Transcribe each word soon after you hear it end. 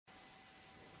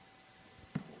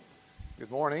Good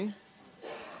morning. I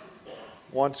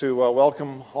want to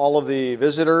welcome all of the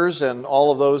visitors and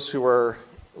all of those who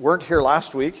weren't here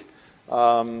last week.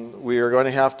 We are going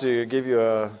to have to give you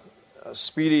a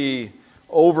speedy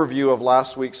overview of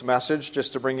last week's message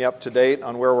just to bring you up to date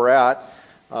on where we're at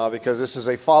because this is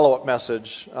a follow-up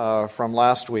message from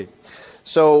last week.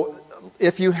 So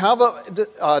if you have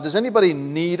does anybody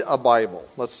need a Bible?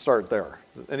 Let's start there.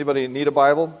 Anybody need a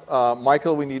Bible?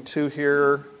 Michael, we need two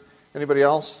here. Anybody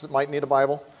else that might need a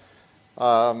Bible?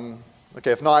 Okay,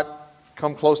 if not,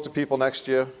 come close to people next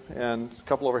to you and a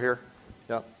couple over here.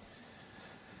 Yeah.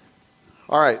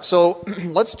 All right, so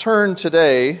let's turn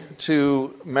today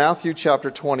to Matthew chapter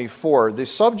 24. The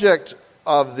subject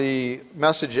of the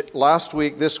message last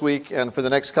week, this week, and for the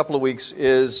next couple of weeks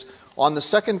is on the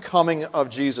second coming of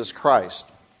Jesus Christ.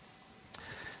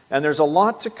 And there's a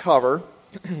lot to cover,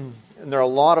 and there are a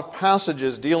lot of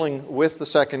passages dealing with the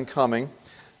second coming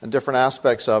and different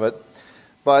aspects of it.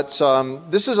 But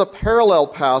this is a parallel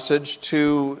passage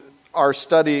to our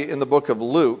study in the book of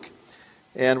Luke.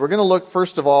 And we're going to look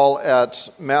first of all at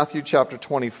Matthew chapter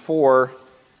 24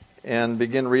 and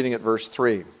begin reading at verse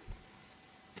 3.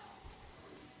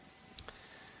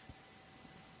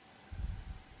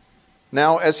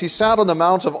 Now, as he sat on the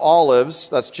Mount of Olives,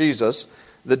 that's Jesus,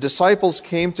 the disciples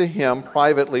came to him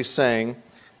privately saying,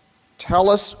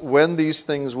 "Tell us when these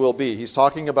things will be." He's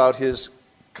talking about his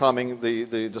coming,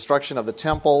 the destruction of the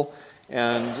temple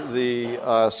and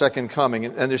the second coming.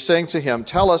 And they're saying to him,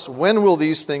 "Tell us, when will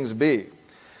these things be?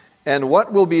 And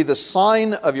what will be the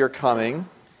sign of your coming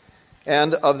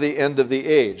and of the end of the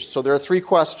age?" So there are three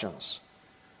questions.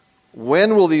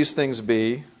 When will these things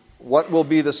be? What will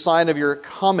be the sign of your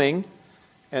coming?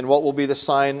 And what will be the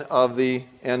sign of the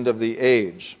end of the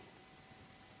age?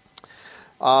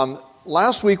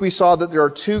 Last week we saw that there are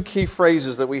two key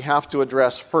phrases that we have to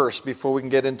address first before we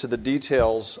can get into the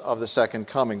details of the second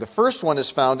coming. The first one is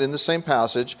found in the same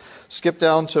passage. Skip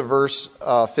down to verse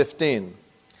 15.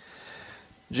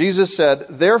 Jesus said,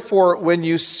 "Therefore, when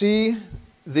you see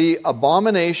the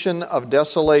abomination of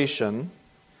desolation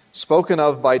spoken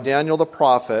of by Daniel the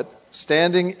prophet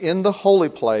standing in the holy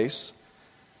place,"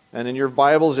 and in your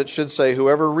Bibles it should say,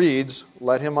 "Whoever reads,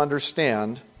 let him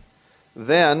understand.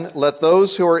 Then let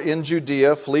those who are in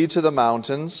Judea flee to the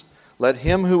mountains. Let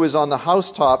him who is on the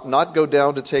housetop not go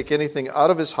down to take anything out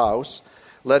of his house.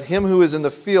 Let him who is in the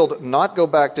field not go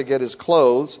back to get his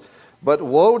clothes. But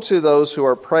woe to those who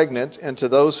are pregnant and to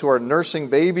those who are nursing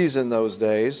babies in those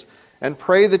days. And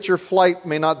pray that your flight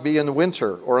may not be in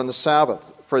winter or on the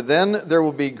Sabbath. For then there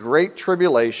will be great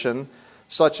tribulation,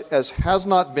 such as has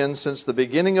not been since the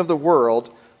beginning of the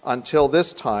world until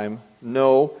this time,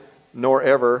 no, nor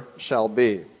ever shall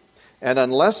be. And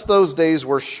unless those days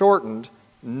were shortened,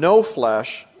 no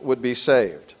flesh would be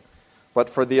saved. But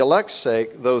for the elect's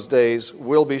sake, those days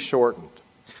will be shortened."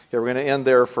 Okay, we're going to end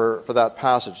there for that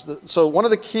passage. So one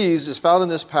of the keys is found in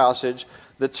this passage,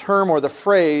 the term or the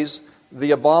phrase,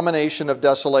 the abomination of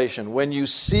desolation. When you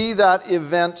see that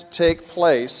event take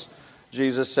place,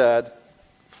 Jesus said,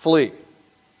 flee.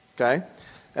 Okay?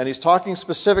 And he's talking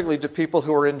specifically to people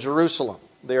who are in Jerusalem.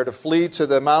 They are to flee to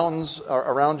the mountains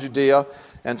around Judea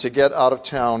and to get out of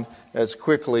town as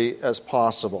quickly as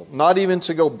possible. Not even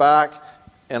to go back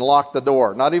and lock the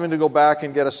door. Not even to go back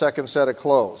and get a second set of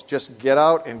clothes. Just get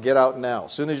out and get out now.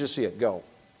 As soon as you see it, go.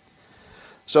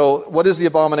 So what is the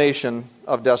abomination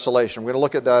of desolation? We're going to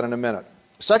look at that in a minute.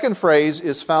 Second phrase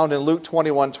is found in Luke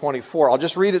 21:24. I'll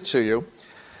just read it to you.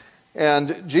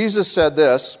 And Jesus said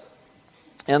this,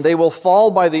 "And they will fall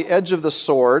by the edge of the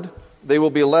sword. They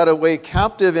will be led away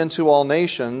captive into all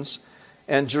nations,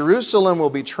 and Jerusalem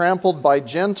will be trampled by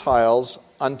Gentiles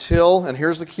until," and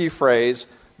here's the key phrase,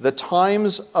 "the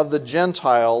times of the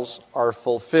Gentiles are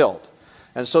fulfilled."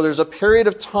 And so there's a period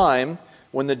of time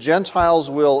when the Gentiles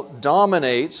will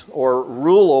dominate or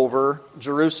rule over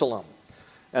Jerusalem.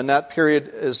 And that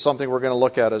period is something we're going to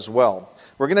look at as well.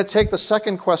 We're going to take the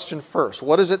second question first.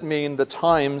 What does it mean, the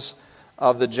times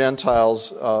of the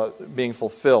Gentiles being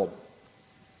fulfilled?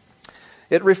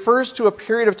 It refers to a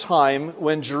period of time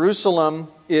when Jerusalem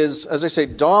is, as I say,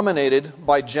 dominated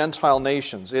by Gentile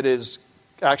nations. It is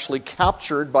actually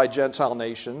captured by Gentile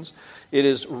nations. It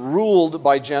is ruled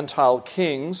by Gentile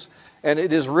kings. And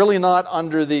it is really not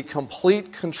under the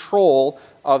complete control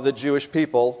of the Jewish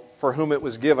people for whom it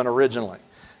was given originally.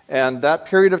 And that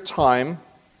period of time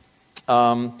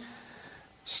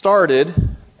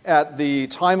started at the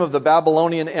time of the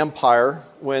Babylonian Empire,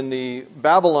 when the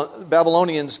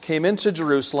Babylonians came into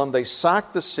Jerusalem. They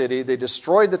sacked the city, they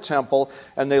destroyed the temple,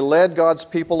 and they led God's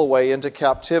people away into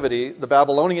captivity. The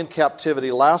Babylonian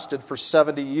captivity lasted for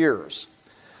 70 years.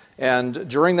 And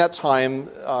during that time,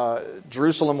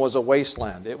 Jerusalem was a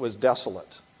wasteland. It was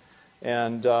desolate.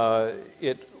 And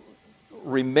it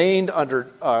remained under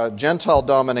Gentile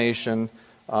domination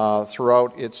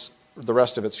throughout the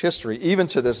rest of its history, even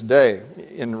to this day,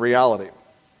 in reality.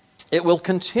 It will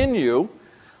continue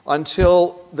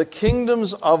until the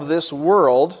kingdoms of this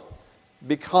world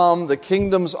become the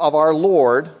kingdoms of our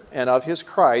Lord and of His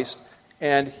Christ,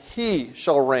 and He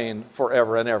shall reign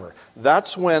forever and ever.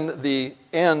 That's when the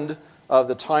end of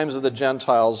the times of the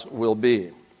Gentiles will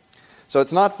be. So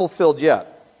it's not fulfilled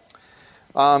yet.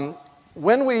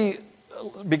 When we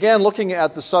began looking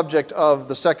at the subject of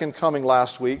the second coming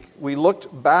last week, we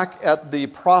looked back at the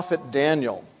prophet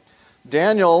Daniel.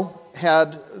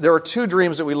 There were two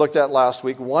dreams that we looked at last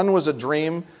week. One was a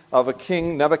dream of a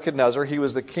king, Nebuchadnezzar. He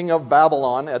was the king of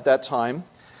Babylon at that time.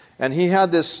 And he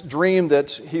had this dream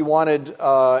that he wanted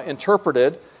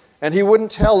interpreted, and he wouldn't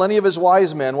tell any of his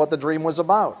wise men what the dream was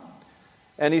about.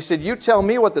 And he said, "You tell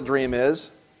me what the dream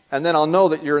is, and then I'll know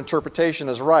that your interpretation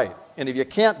is right. And if you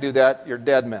can't do that, you're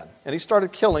dead men." And he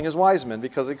started killing his wise men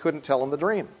because he couldn't tell them the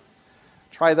dream.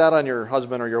 Try that on your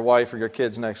husband or your wife or your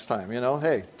kids next time.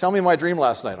 Hey, tell me my dream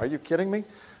last night. Are you kidding me?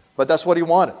 But that's what he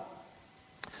wanted.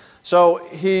 So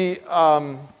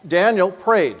Daniel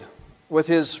prayed with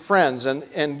his friends,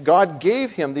 and God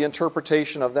gave him the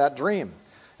interpretation of that dream.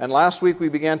 And last week we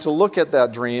began to look at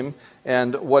that dream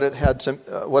and what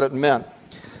it meant.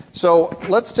 So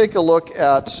let's take a look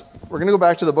at, we're going to go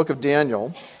back to the book of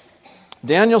Daniel.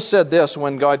 Daniel said this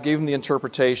when God gave him the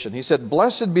interpretation. He said,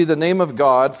 "Blessed be the name of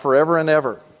God forever and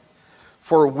ever,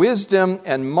 for wisdom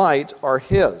and might are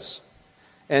His.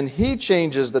 And He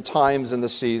changes the times and the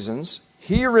seasons.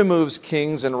 He removes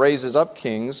kings and raises up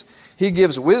kings. He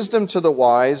gives wisdom to the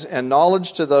wise and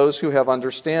knowledge to those who have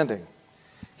understanding.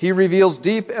 He reveals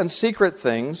deep and secret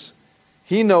things.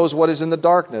 He knows what is in the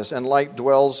darkness, and light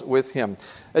dwells with Him."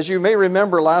 As you may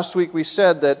remember, last week we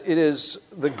said that it is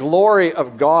the glory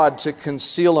of God to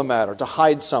conceal a matter, to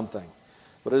hide something.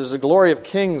 But it is the glory of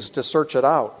kings to search it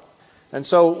out. And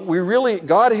so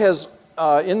God has,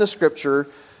 in the Scripture,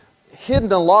 hidden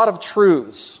a lot of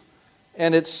truths.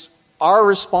 And it's our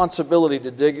responsibility to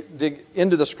dig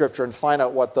into the Scripture and find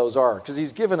out what those are. Because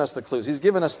He's given us the clues. He's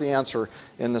given us the answer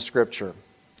in the Scripture.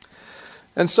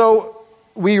 And so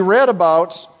we read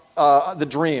about the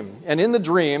dream. And in the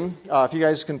dream, if you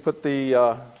guys can put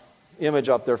the image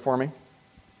up there for me.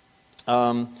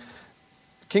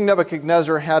 King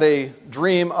Nebuchadnezzar had a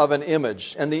dream of an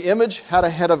image. And the image had a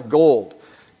head of gold.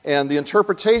 And the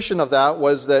interpretation of that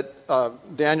was that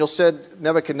Daniel said,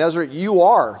 "Nebuchadnezzar, you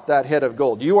are that head of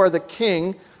gold. You are the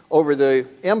king over the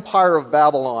empire of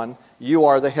Babylon. You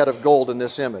are the head of gold in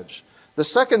this image." The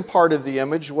second part of the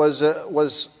image was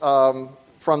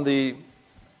from the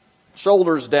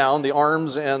shoulders down, the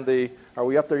arms and the... Are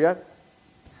we up there yet?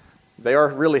 They are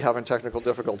really having technical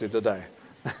difficulty today.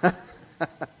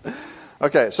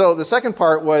 Okay, so the second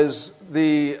part was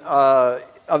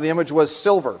of the image was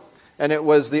silver. And it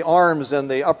was the arms and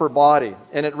the upper body.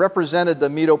 And it represented the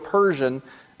Medo-Persian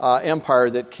empire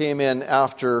that came in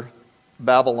after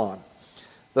Babylon.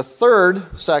 The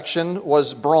third section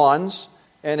was bronze,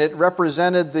 and it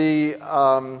represented the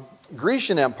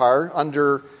Grecian Empire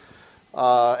under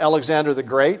Alexander the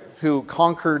Great, who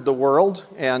conquered the world,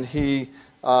 and he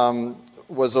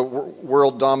was a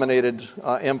world-dominated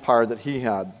empire that he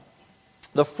had.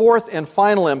 The fourth and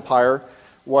final empire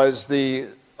was the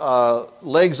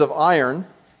legs of iron,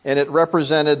 and it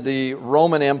represented the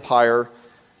Roman Empire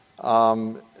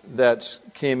that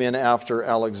came in after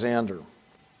Alexander.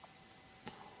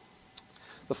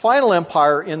 The final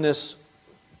empire in this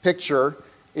picture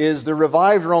is the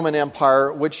revived Roman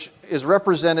Empire, which is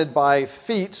represented by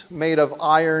feet made of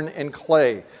iron and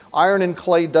clay. Iron and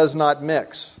clay does not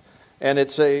mix, and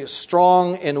it's a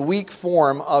strong and weak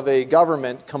form of a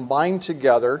government combined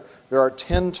together. There are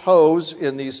 10 toes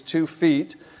in these 2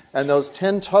 feet, and those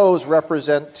 10 toes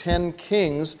represent 10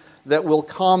 kings that will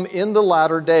come in the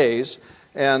latter days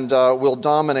and will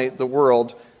dominate the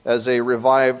world as a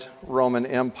revived Roman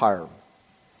Empire.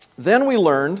 Then we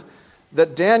learned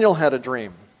that Daniel had a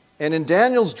dream. And in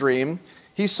Daniel's dream,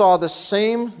 he saw the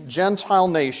same Gentile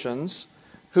nations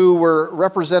who were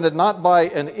represented not by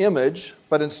an image,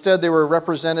 but instead they were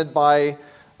represented by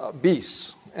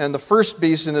beasts. And the first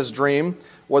beast in his dream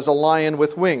was a lion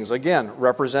with wings, again,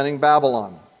 representing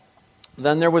Babylon.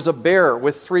 Then there was a bear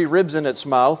with 3 ribs in its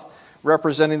mouth,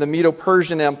 representing the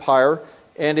Medo-Persian Empire,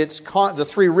 and the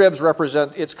 3 ribs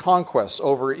represent its conquests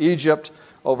over Egypt,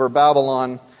 over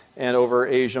Babylon, and over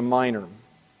Asia Minor.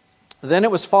 Then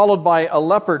it was followed by a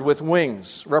leopard with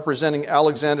wings, representing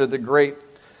Alexander the Great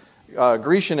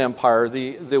Grecian Empire,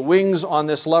 the wings on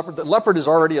this leopard, the leopard is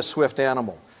already a swift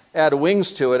animal. Add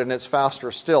wings to it and it's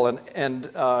faster still.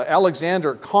 And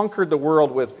Alexander conquered the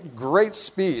world with great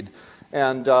speed.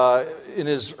 And in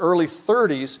his early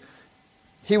 30s,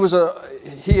 he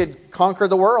had conquered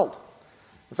the world.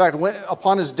 In fact,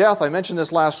 upon his death, I mentioned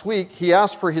this last week, he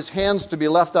asked for his hands to be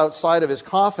left outside of his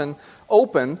coffin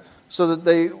open so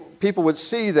that people would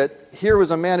see that here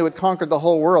was a man who had conquered the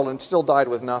whole world and still died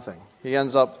with nothing. He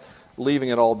ends up leaving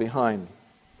it all behind.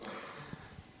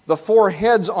 The 4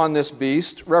 heads on this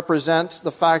beast represent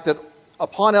the fact that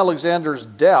upon Alexander's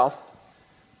death,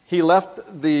 he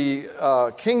left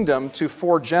the kingdom to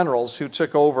 4 generals who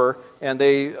took over, and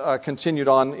they continued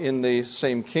on in the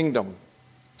same kingdom.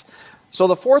 So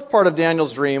the 4th part of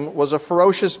Daniel's dream was a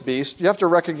ferocious beast. You have to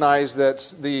recognize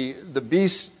that the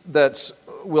beast that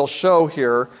we'll show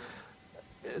here,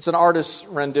 it's an artist's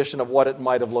rendition of what it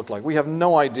might have looked like. We have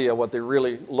no idea what they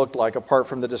really looked like apart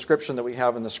from the description that we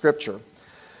have in the Scripture.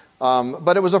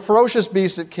 But it was a ferocious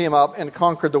beast that came up and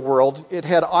conquered the world. It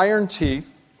had iron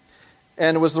teeth,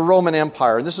 and it was the Roman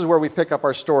Empire. And this is where we pick up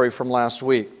our story from last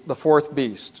week. The 4th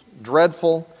beast.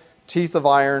 Dreadful, teeth of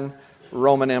iron,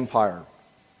 Roman Empire.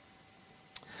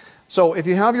 So if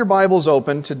you have your Bibles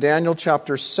open to Daniel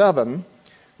chapter 7,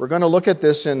 we're going to look at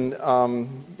this in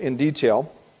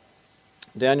detail.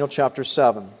 Daniel chapter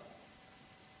 7.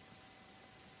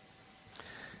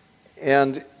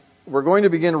 And we're going to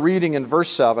begin reading in verse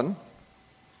 7.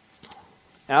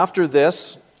 After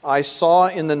this, I saw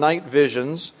in the night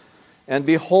visions, and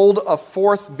behold, a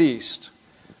 4th beast,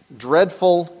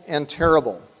 dreadful and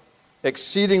terrible,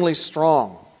 exceedingly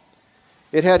strong.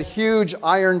 It had huge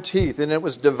iron teeth, and it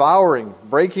was devouring,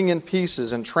 breaking in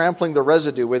pieces, and trampling the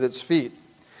residue with its feet.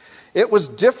 It was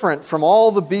different from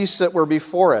all the beasts that were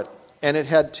before it, and it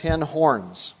had 10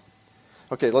 horns.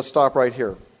 Okay, let's stop right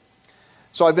here.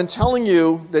 So I've been telling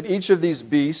you that each of these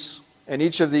beasts and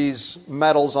each of these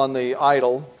metals on the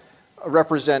idol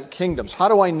represent kingdoms. How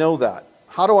do I know that?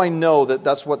 How do I know that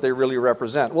that's what they really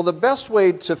represent? Well, the best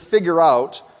way to figure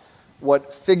out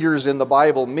what figures in the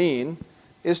Bible mean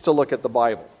is to look at the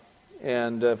Bible.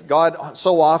 And if God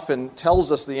so often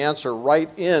tells us the answer right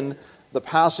in the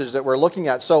passage that we're looking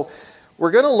at. So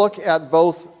we're going to look at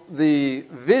both the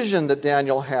vision that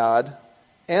Daniel had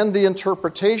and the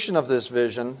interpretation of this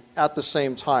vision at the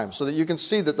same time, so that you can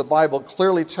see that the Bible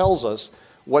clearly tells us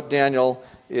what Daniel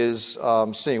is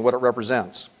seeing, what it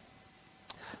represents.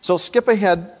 So skip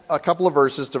ahead a couple of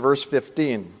verses to verse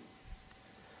 15.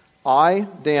 I,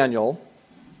 Daniel,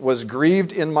 was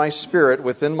grieved in my spirit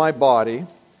within my body,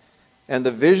 and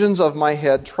the visions of my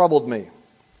head troubled me.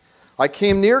 I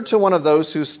came near to one of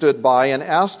those who stood by and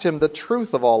asked him the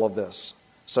truth of all of this.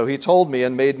 So he told me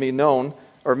and made known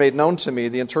to me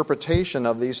the interpretation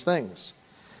of these things.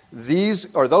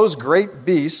 These are those great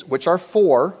beasts, which are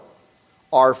 4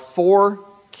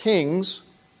 kings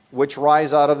which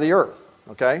rise out of the earth.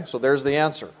 Okay, so there's the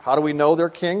answer. How do we know they're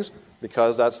kings?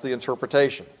 Because that's the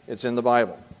interpretation. It's in the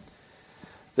Bible.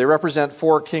 They represent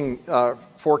 4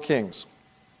 kings.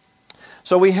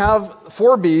 So we have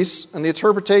 4 beasts, and the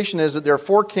interpretation is that there are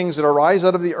 4 kings that arise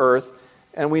out of the earth,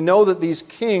 and we know that these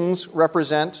kings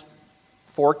represent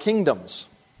 4 kingdoms.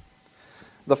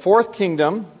 The 4th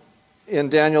kingdom in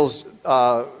Daniel's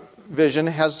vision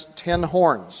has 10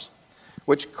 horns,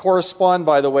 which correspond,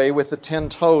 by the way, with the 10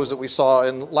 toes that we saw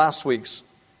in last week's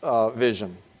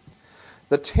vision.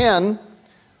 The 10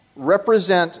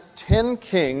 represent 10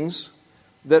 kings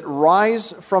that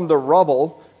rise from the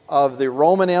rubble of the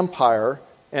Roman Empire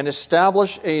and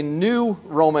establish a new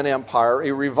Roman Empire,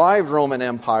 a revived Roman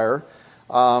Empire,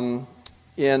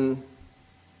 in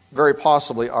very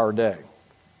possibly our day.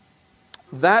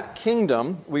 That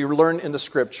kingdom, we learn in the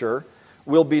Scripture,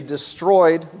 will be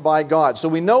destroyed by God. So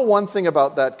we know one thing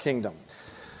about that kingdom.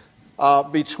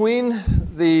 Between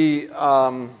the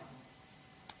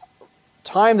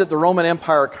time that the Roman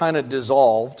Empire kind of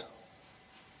dissolved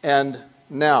and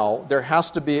now, there has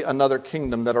to be another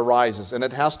kingdom that arises, and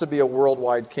it has to be a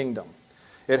worldwide kingdom.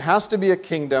 It has to be a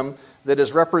kingdom that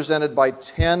is represented by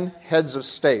 10 heads of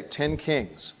state, 10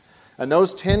 kings. And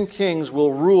those 10 kings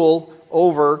will rule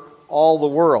over all the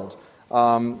world,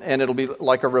 and it'll be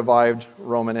like a revived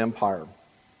Roman Empire.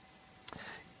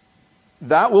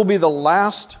 That will be the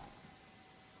last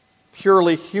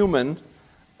purely human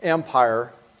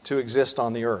empire to exist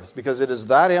on the earth, because it is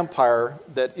that empire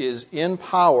that is in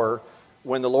power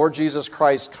when the Lord Jesus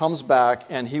Christ comes back,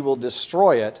 and He will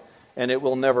destroy it, and it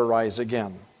will never rise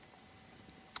again.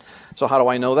 So how do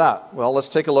I know that? Well, let's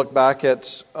take a look back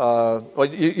at,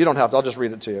 you don't have to, I'll just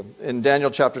read it to you. In Daniel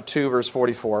chapter 2, verse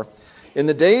 44, "In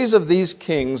the days of these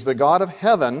kings, the God of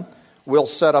heaven will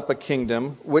set up a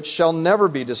kingdom which shall never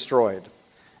be destroyed.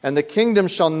 And the kingdom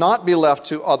shall not be left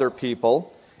to other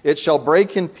people. It shall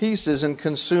break in pieces and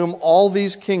consume all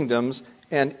these kingdoms,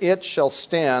 and it shall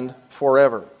stand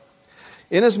forever.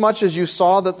 Inasmuch as you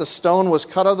saw that the stone was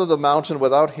cut out of the mountain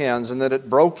without hands, and that it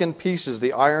broke in pieces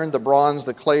the iron, the bronze,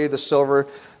 the clay, the silver,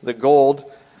 the gold,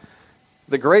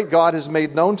 the great God has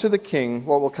made known to the king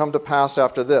what will come to pass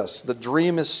after this. The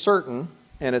dream is certain,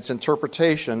 and its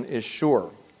interpretation is sure.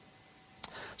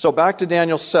 So back to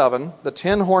Daniel 7, the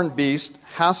 10-horned beast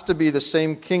has to be the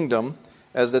same kingdom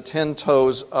as the 10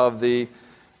 toes of the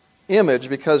image,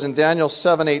 because in Daniel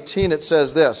 7:18 it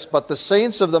says this, "But the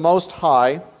saints of the Most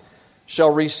High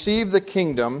shall receive the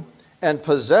kingdom and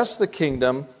possess the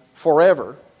kingdom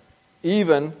forever,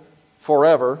 even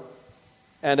forever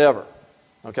and ever."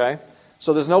 Okay?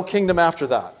 So there's no kingdom after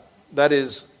that. That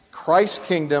is Christ's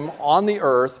kingdom on the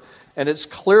earth, and it's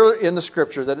clear in the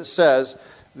Scripture that it says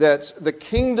that the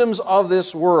kingdoms of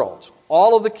this world,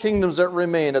 all of the kingdoms that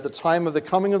remain at the time of the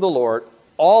coming of the Lord,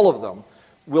 all of them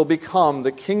will become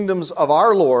the kingdoms of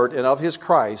our Lord and of His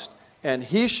Christ, and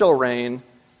He shall reign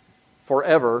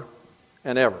forever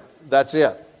and ever. That's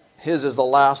it. His is the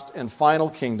last and final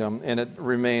kingdom, and it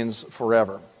remains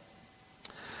forever.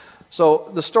 So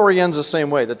the story ends the same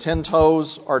way. The 10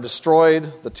 toes are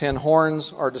destroyed. The 10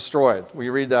 horns are destroyed. We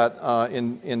read that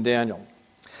in Daniel.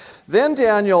 Then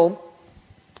Daniel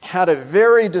had a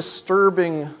very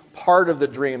disturbing part of the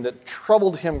dream that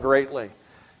troubled him greatly.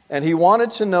 And he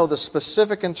wanted to know the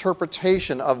specific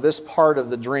interpretation of this part of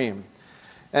the dream.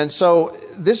 And so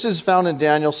this is found in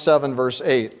Daniel 7, verse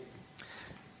 8.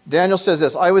 Daniel says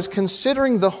this, "I was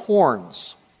considering the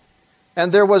horns,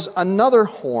 and there was another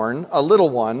horn, a little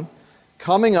one,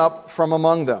 coming up from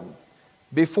among them,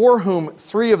 before whom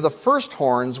 3 of the first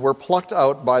horns were plucked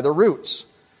out by the roots.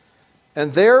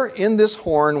 And there in this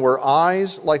horn were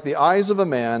eyes like the eyes of a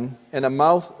man, and a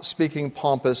mouth speaking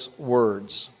pompous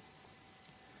words."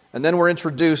 And then we're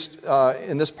introduced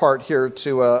in this part here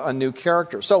to a new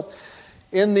character. So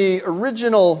in the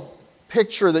original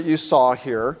picture that you saw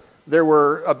here, there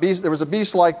was a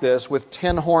beast like this with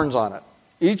 10 horns on it.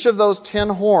 Each of those 10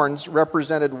 horns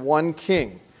represented one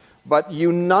king, but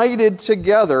united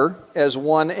together as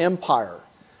one empire.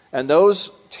 And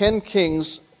those 10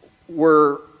 kings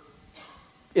were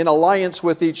in alliance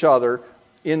with each other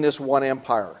in this one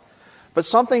empire. But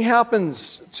something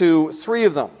happens to 3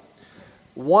 of them.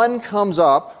 One comes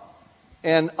up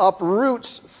and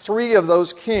uproots 3 of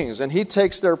those kings, and he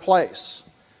takes their place.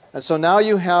 And so now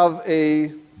you have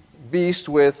a beast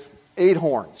with 8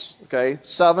 horns, okay?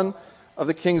 7 of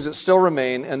the kings that still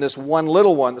remain, and this one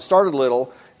little one that started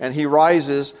little, and he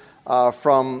rises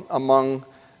from among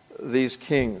these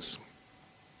kings.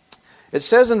 It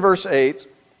says in verse 8,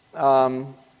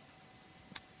 "And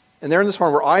there in this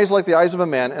horn were eyes like the eyes of a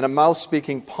man, and a mouth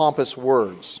speaking pompous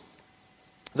words."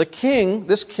 The king,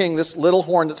 this little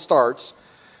horn that starts,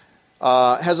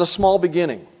 has a small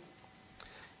beginning.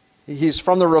 He's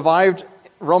from the revived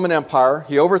Roman Empire.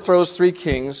 He overthrows 3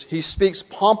 kings. He speaks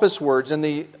pompous words. In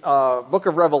the book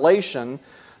of Revelation,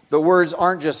 the words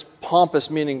aren't just pompous,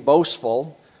 meaning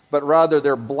boastful, but rather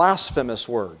they're blasphemous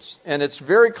words. And it's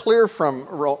very clear from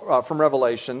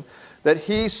Revelation that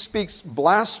he speaks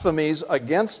blasphemies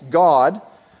against God,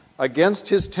 against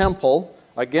His temple,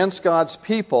 against God's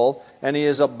people, and he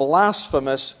is a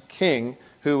blasphemous king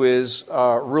who is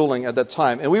ruling at that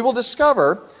time. And we will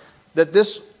discover that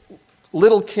this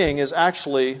little king is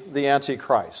actually the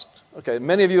Antichrist. Okay,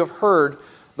 many of you have heard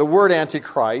the word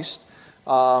Antichrist,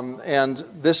 and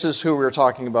this is who we're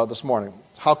talking about this morning.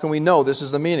 How can we know this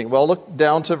is the meaning? Well, look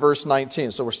down to verse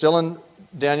 19. So we're still in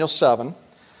Daniel 7,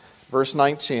 verse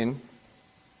 19.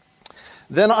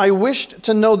 "Then I wished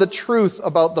to know the truth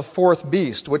about the 4th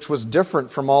beast, which was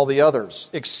different from all the others,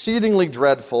 exceedingly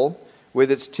dreadful, with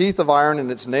its teeth of iron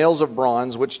and its nails of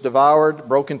bronze, which devoured,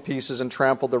 broke in pieces, and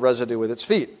trampled the residue with its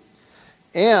feet.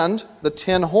 And the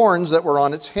 10 horns that were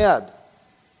on its head,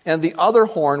 and the other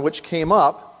horn which came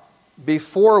up,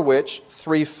 before which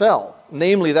 3 fell,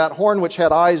 namely that horn which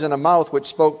had eyes and a mouth which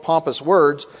spoke pompous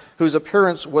words, whose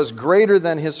appearance was greater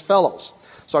than his fellows."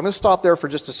 So I'm going to stop there for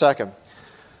just a second.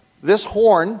 This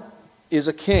horn is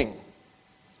a king.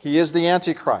 He is the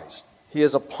Antichrist. He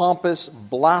is a pompous,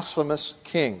 blasphemous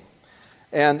king.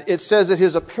 And it says that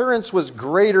his appearance was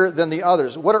greater than the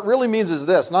others. What it really means is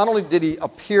this. Not only did he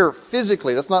appear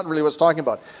physically, that's not really what it's talking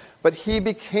about, but he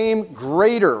became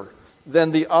greater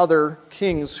than the other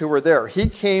kings who were there. He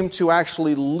came to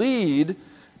actually lead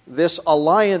this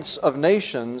alliance of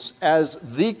nations as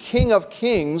the King of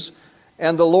Kings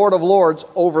and the Lord of Lords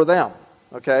over them.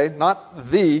 Okay?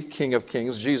 Not the King of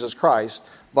Kings, Jesus Christ,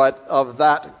 but of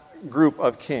that group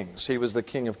of kings. He was the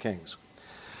King of Kings.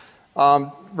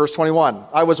 Verse 21,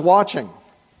 I was watching,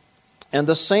 and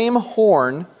the same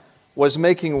horn was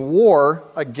making war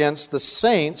against the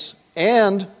saints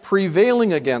and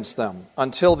prevailing against them,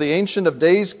 until the Ancient of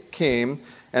Days came,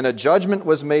 and a judgment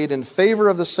was made in favor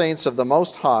of the saints of the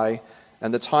Most High,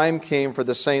 and the time came for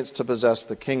the saints to possess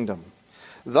the kingdom.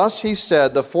 Thus he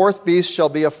said, the fourth beast shall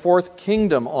be a fourth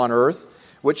kingdom on earth,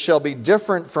 which shall be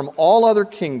different from all other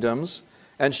kingdoms,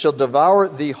 and shall devour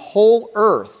the whole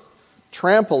earth,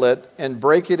 trample it, and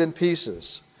break it in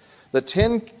pieces. The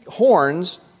 10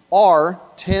 horns are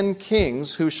 10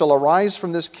 kings who shall arise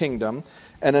from this kingdom,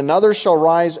 and another shall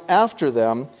rise after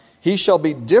them. He shall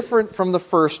be different from the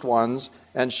first ones,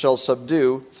 and shall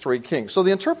subdue 3 kings. So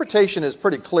the interpretation is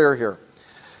pretty clear here.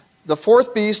 The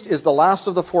fourth beast is the last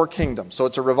of the 4 kingdoms, so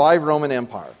it's a revived Roman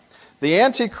Empire. The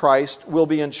Antichrist will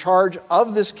be in charge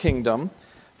of this kingdom,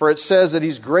 for it says that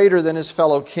he's greater than his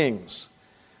fellow kings.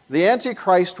 The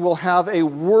Antichrist will have a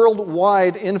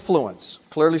worldwide influence,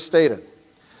 clearly stated.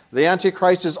 The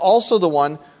Antichrist is also the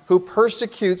one who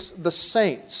persecutes the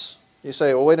saints. You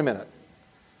say, well, wait a minute.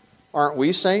 Aren't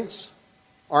we saints?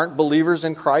 Aren't believers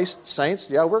in Christ saints?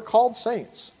 Yeah, we're called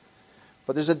saints.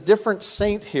 But there's a different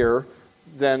saint here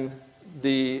than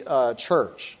the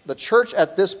church. The church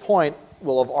at this point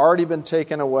will have already been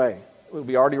taken away. It will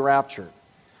be already raptured.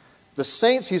 The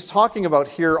saints he's talking about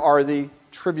here are the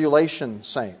tribulation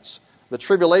saints. The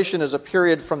tribulation is a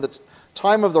period from the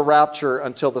time of the rapture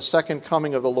until the second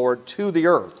coming of the Lord to the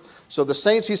earth. So the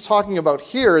saints he's talking about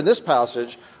here in this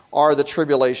passage are the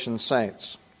tribulation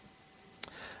saints.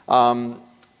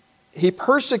 He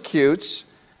persecutes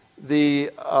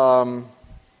the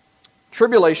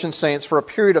tribulation saints for a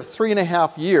period of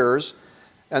 3.5 years,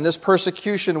 and this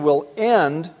persecution will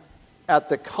end at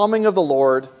the coming of the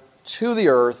Lord to the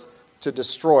earth to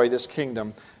destroy this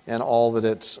kingdom and all that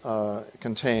it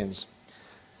contains.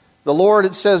 The Lord,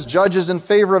 it says, judges in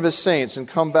favor of his saints and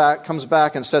comes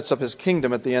back and sets up his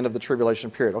kingdom at the end of the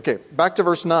tribulation period. Okay, back to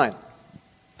verse 9.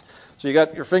 So you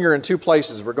got your finger in 2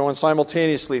 places. We're going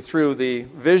simultaneously through the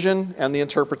vision and the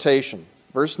interpretation.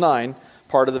 Verse 9,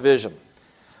 part of the vision.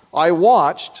 I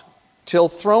watched till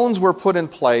thrones were put in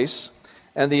place,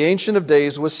 and the Ancient of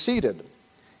Days was seated.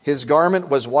 His garment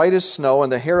was white as snow,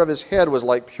 and the hair of his head was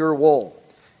like pure wool.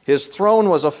 His throne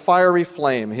was a fiery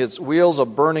flame, his wheels a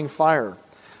burning fire.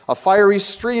 A fiery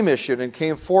stream issued and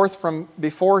came forth from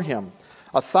before him.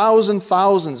 1,000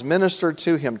 thousands ministered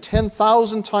to him.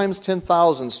 10,000 times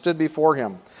 10,000 stood before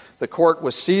him. The court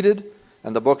was seated,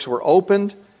 and the books were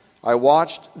opened. I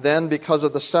watched then because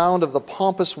of the sound of the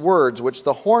pompous words which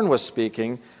the horn was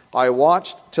speaking. I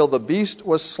watched till the beast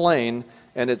was slain,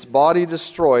 and its body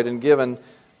destroyed and given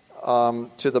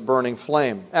to the burning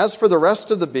flame. As for the rest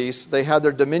of the beasts, they had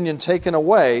their dominion taken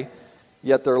away,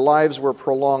 yet their lives were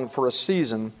prolonged for a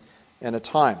season and a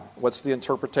time. What's the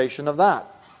interpretation of that?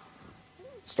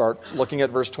 Start looking at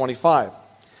verse 25.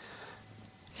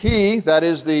 He, that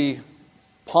is the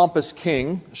pompous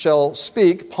king, shall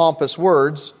speak pompous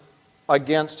words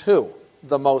against who?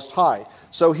 The Most High.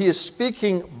 So he is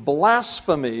speaking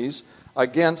blasphemies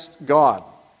against God.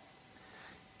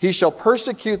 He shall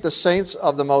persecute the saints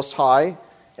of the Most High,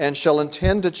 and shall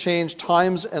intend to change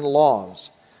times and laws.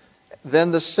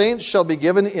 Then the saints shall be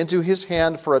given into his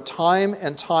hand for a time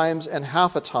and times and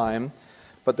half a time,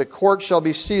 but the court shall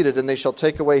be seated, and they shall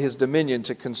take away his dominion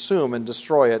to consume and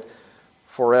destroy it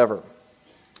forever.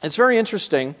 It's very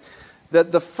interesting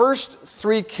that the first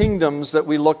 3 kingdoms that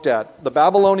we looked at, the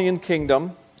Babylonian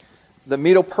kingdom, the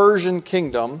Medo-Persian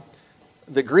kingdom,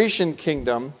 the Grecian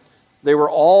kingdom, they were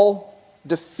all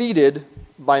defeated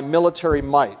by military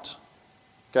might.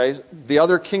 Okay? The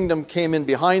other kingdom came in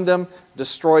behind them,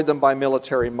 destroyed them by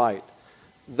military might.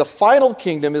 The final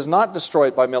kingdom is not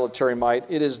destroyed by military might,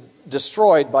 it is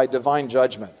destroyed by divine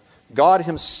judgment. God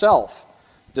himself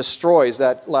destroys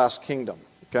that last kingdom.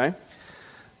 Okay?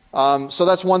 So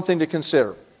that's one thing to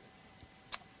consider.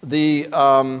 We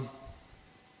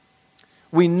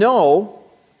know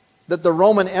that the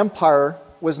Roman Empire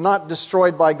was not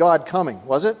destroyed by God coming,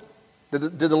 was it?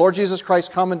 Did the Lord Jesus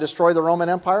Christ come and destroy the Roman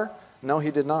Empire? No,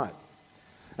 he did not.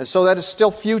 And so that is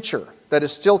still future. That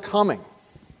is still coming.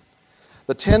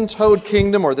 The 10-toed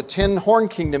kingdom or the 10-horn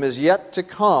kingdom is yet to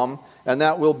come, and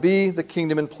that will be the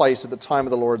kingdom in place at the time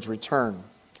of the Lord's return.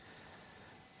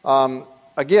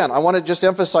 Again, I want to just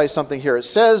emphasize something here. It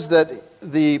says that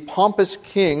the pompous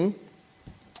king,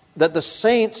 that the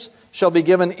saints shall be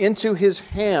given into his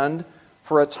hand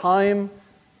for a time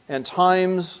and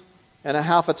times and a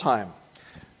half a time.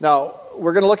 Now,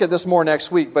 we're going to look at this more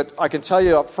next week, but I can tell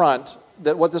you up front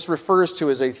that what this refers to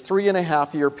is a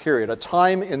 3.5-year period. A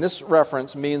time in this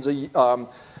reference means a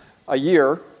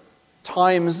year,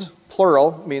 times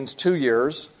plural means 2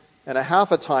 years, and a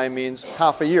half a time means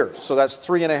half a year. So that's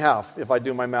 3.5 if I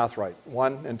do my math right.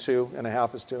 1 and 2 and a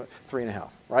half is 2, 3.5,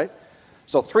 right?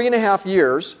 So 3.5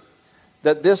 years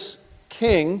that this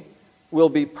king will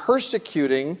be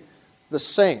persecuting the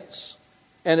saints.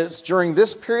 And it's during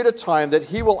this period of time that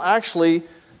he will actually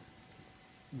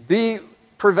be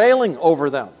prevailing over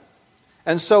them.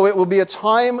 And so it will be a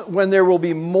time when there will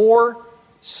be more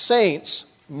saints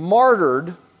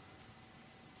martyred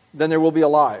than there will be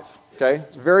alive. Okay?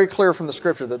 It's very clear from the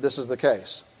Scripture that this is the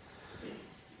case.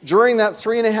 During that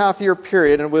 3.5-year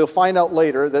period, and we'll find out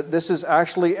later that this is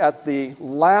actually at the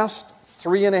last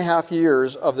 3.5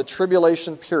 years of the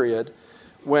tribulation period,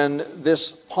 when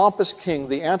this pompous king,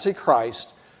 the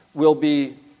Antichrist, will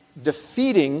be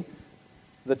defeating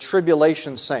the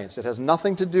tribulation saints. It has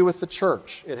nothing to do with the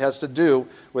church. It has to do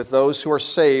with those who are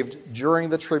saved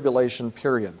during the tribulation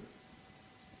period.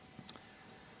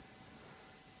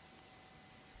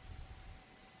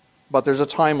 But there's a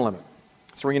time limit,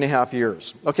 3.5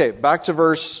 years. Okay, back to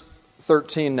verse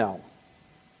 13 now.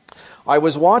 I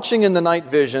was watching in the night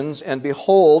visions, and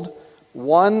behold,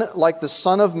 one like the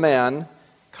Son of Man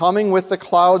coming with the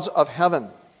clouds of heaven.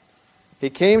 He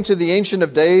came to the Ancient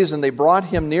of Days, and they brought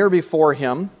him near before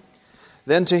him.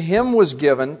 Then to him was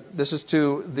given, this is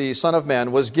to the Son of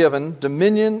Man, was given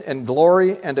dominion and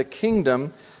glory and a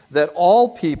kingdom, that all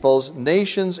peoples,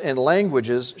 nations, and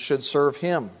languages should serve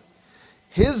him.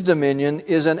 His dominion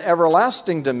is an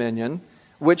everlasting dominion,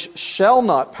 which shall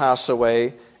not pass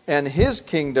away, and his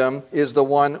kingdom is the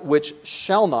one which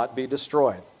shall not be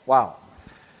destroyed. Wow.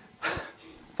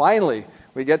 Finally,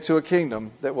 we get to a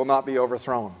kingdom that will not be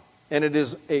overthrown. And it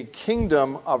is a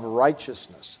kingdom of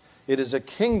righteousness. It is a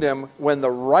kingdom when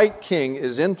the right king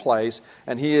is in place,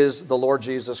 and he is the Lord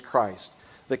Jesus Christ.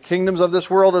 The kingdoms of this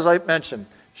world, as I mentioned,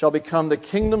 shall become the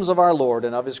kingdoms of our Lord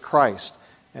and of his Christ,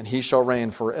 and he shall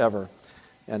reign forever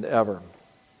and ever.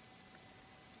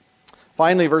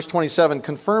 Finally, verse 27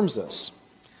 confirms this.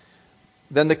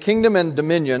 Then the kingdom and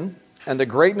dominion and the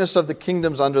greatness of the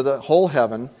kingdoms under the whole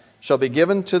heaven shall be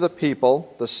given to the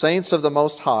people, the saints of the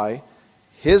Most High.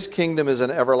 His kingdom is an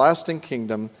everlasting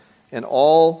kingdom, and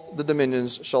all the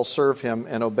dominions shall serve him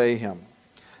and obey him.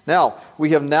 Now, we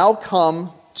have now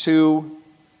come to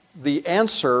the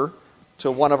answer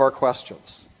to one of our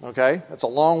questions. Okay? It's a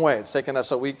long way. It's taken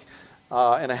us a week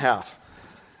and a half.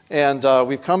 And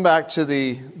we've come back to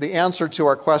the answer to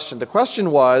our question. The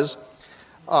question was,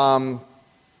 what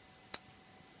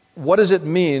does it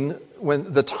mean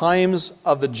when the times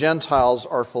of the Gentiles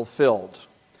are fulfilled?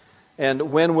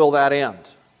 And when will that end?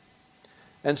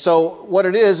 And so what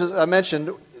it is, as I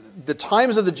mentioned, the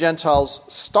times of the Gentiles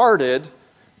started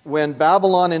when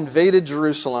Babylon invaded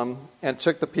Jerusalem and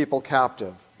took the people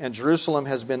captive. And Jerusalem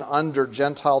has been under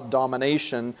Gentile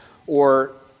domination,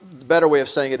 or the better way of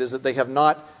saying it is that they have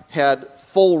not had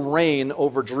full reign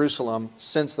over Jerusalem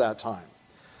since that time.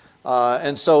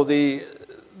 And so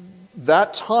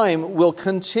that time will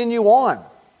continue on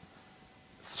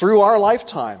through our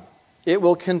lifetime. It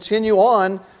will continue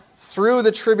on through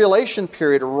the tribulation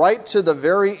period, right to the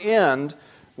very end,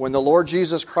 when the Lord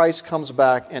Jesus Christ comes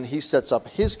back and he sets up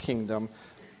his kingdom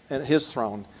and his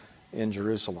throne in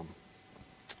Jerusalem.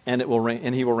 And it will reign,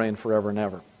 and he will reign forever and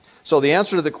ever. So the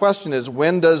answer to the question is,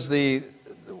 when does the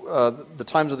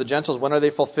times of the Gentiles, when are they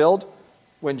fulfilled?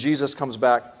 When Jesus comes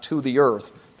back to the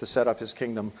earth to set up his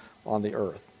kingdom on the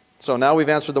earth. So now we've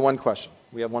answered the one question.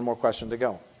 We have one more question to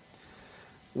go.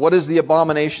 What is the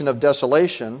abomination of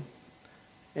desolation?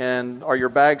 And are your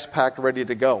bags packed ready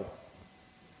to go?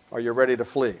 Are you ready to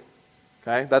flee?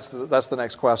 Okay, that's the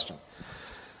next question.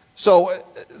 So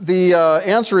the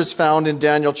answer is found in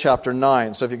Daniel chapter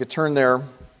 9. So if you could turn there,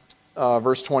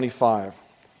 verse 25.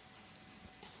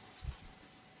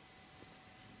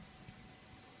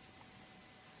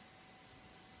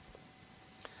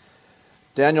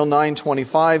 Daniel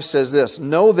 9:25 says this,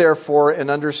 "Know therefore and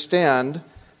understand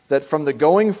that from the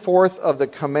going forth of the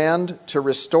command to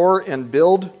restore and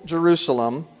build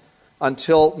Jerusalem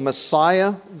until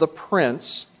Messiah the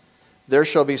Prince, there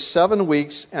shall be 7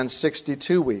 weeks and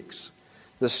 62 weeks.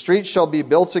 The street shall be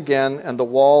built again, and the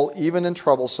wall even in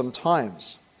troublesome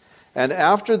times. And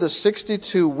after the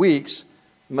 62 weeks,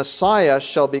 Messiah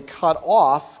shall be cut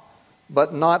off,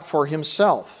 but not for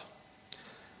himself.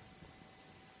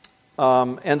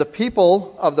 And the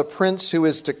people of the prince who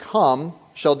is to come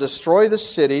shall destroy the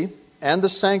city and the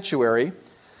sanctuary.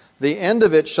 The end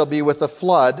of it shall be with a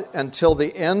flood. Until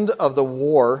the end of the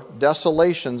war,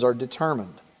 desolations are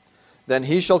determined. Then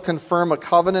he shall confirm a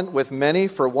covenant with many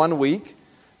for 1 week,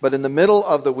 but in the middle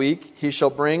of the week he shall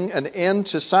bring an end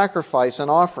to sacrifice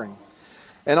and offering.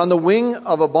 And on the wing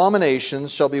of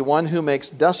abominations shall be one who makes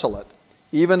desolate,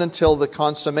 even until the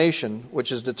consummation,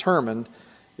 which is determined,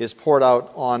 is poured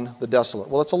out on the desolate.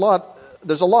 Well, it's a lot.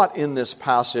 There's a lot in this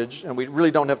passage, and we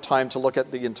really don't have time to look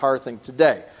at the entire thing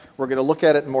today. We're going to look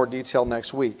at it in more detail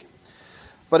next week.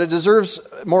 But it deserves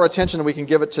more attention than we can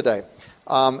give it today.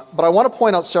 But I want to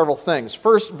point out several things.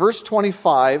 First, verse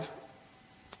 25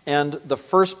 and the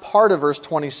first part of verse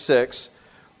 26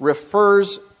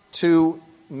 refers to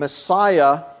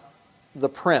Messiah the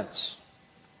Prince.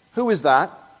 Who is that?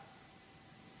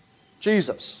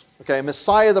 Jesus. Okay,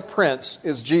 Messiah the Prince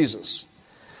is Jesus.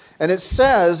 And it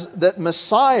says that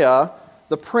Messiah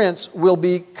the Prince will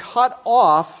be cut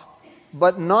off,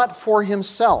 but not for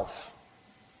himself.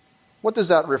 What does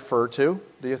that refer to,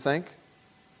 do you think?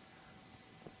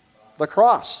 The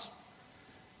cross.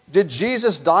 Did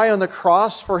Jesus die on the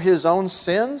cross for his own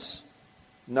sins?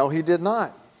 No, he did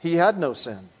not. He had no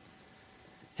sin.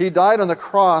 He died on the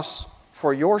cross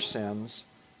for your sins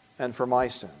and for my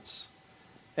sins.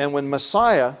 And when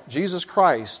Messiah, Jesus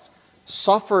Christ,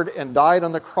 suffered and died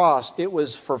on the cross, it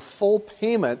was for full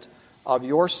payment of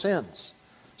your sins,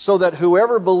 so that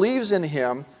whoever believes in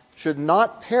him should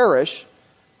not perish,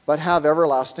 but have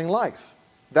everlasting life.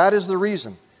 That is the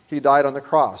reason he died on the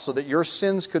cross, so that your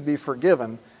sins could be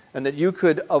forgiven and that you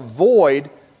could avoid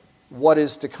what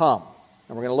is to come.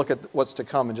 And we're going to look at what's to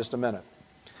come in just a minute.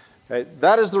 Okay?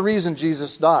 That is the reason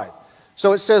Jesus died.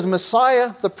 So it says,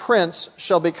 Messiah the Prince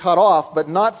shall be cut off, but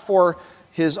not for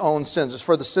his own sins. It's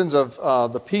for the sins of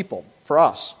the people, for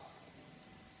us.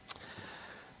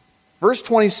 Verse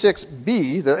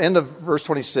 26b, the end of verse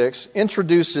 26,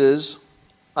 introduces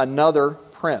another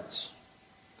prince.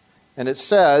 And it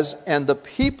says, and the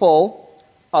people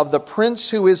of the prince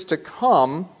who is to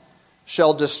come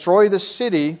shall destroy the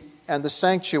city and the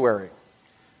sanctuary.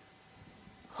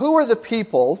 Who are the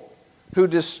people who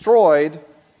destroyed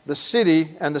the city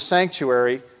and the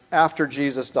sanctuary after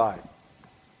Jesus died?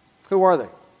 Who are they?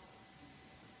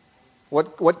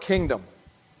 What kingdom?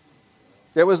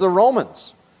 It was the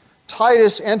Romans.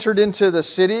 Titus entered into the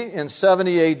city in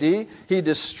 70 AD. He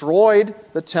destroyed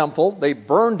the temple. They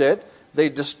burned it. They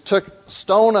just took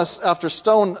stone after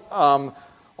stone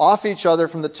off each other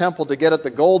from the temple to get at the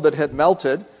gold that had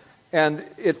melted. And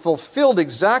it fulfilled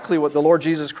exactly what the Lord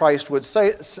Jesus Christ would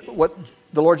say, what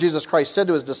the Lord Jesus Christ said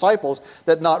to his disciples,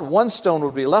 that not one stone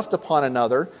would be left upon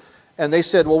another. And they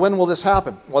said, well, when will this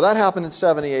happen? Well, that happened in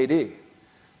 70 AD.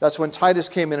 That's when Titus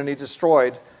came in and he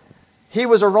destroyed. He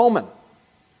was a Roman.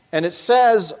 And it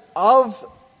says of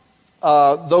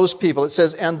those people, it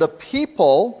says, and the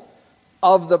people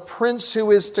of the prince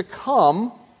who is to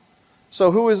come.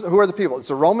 So who are the people? It's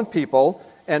the Roman people.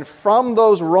 And from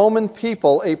those Roman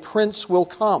people, a prince will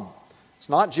come. It's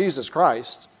not Jesus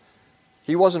Christ.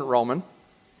 He wasn't Roman.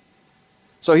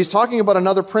 So he's talking about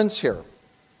another prince here.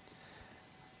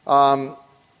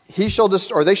 They shall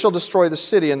destroy the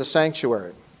city and the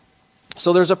sanctuary.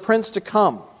 So there's a prince to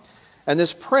come. And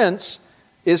this prince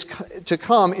is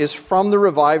from the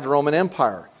revived Roman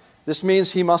Empire. This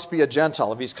means he must be a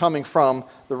Gentile if he's coming from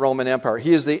the Roman Empire.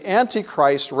 He is the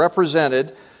Antichrist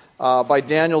represented by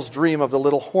Daniel's dream of the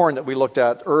little horn that we looked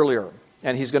at earlier.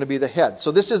 And he's going to be the head.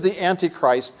 So this is the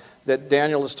Antichrist that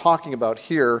Daniel is talking about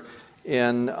here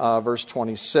in verse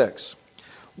 26.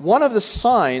 One of the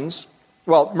signs,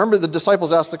 well, remember the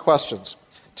disciples asked the questions.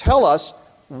 Tell us,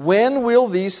 when will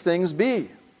these things be?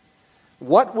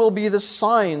 What will be the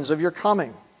signs of your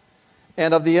coming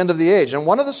and of the end of the age? And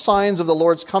one of the signs of the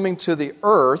Lord's coming to the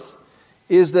earth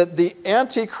is that the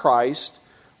Antichrist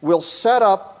will set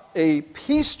up a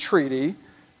peace treaty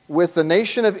with the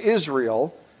nation of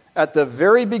Israel at the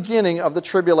very beginning of the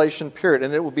tribulation period,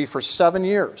 and it will be for 7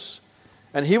 years.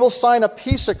 And he will sign a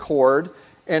peace accord,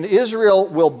 and Israel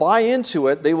will buy into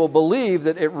it. They will believe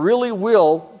that it really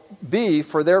will be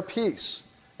for their peace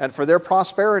and for their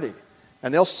prosperity.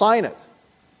 And they'll sign it.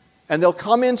 And they'll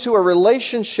come into a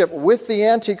relationship with the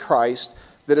Antichrist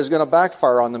that is going to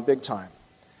backfire on them big time.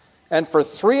 And for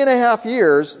 3.5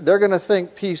 years, they're going to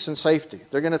think peace and safety.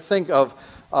 They're going to think of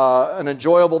an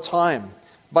enjoyable time.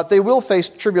 But they will face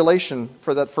tribulation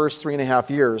for that first 3.5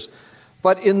 years.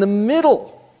 But in the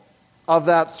middle of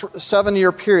that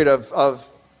 7-year period of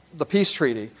the peace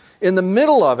treaty, in the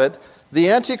middle of it, the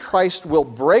Antichrist will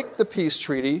break the peace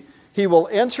treaty. He will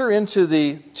enter into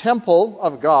the temple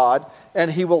of God, and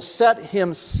he will set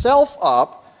himself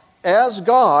up as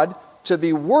God to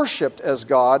be worshipped as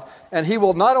God. And he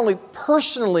will not only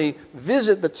personally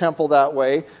visit the temple that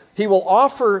way, he will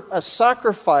offer a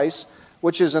sacrifice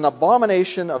which is an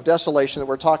abomination of desolation that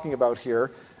we're talking about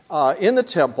here, in the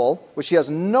temple, which he has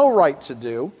no right to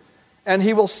do, and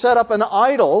he will set up an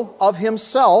idol of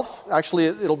himself. Actually,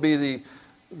 it'll be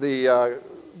the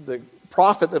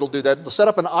prophet that'll do that. They'll set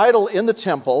up an idol in the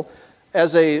temple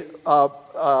as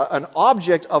an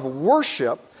object of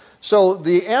worship. So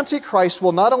the Antichrist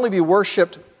will not only be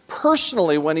worshipped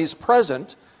personally when he's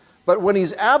present, but when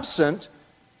he's absent,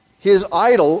 his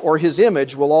idol or his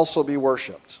image will also be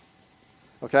worshipped.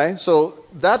 Okay? So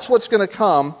that's what's going to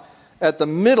come at the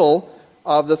middle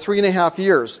of the 3.5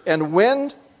 years. And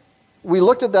when we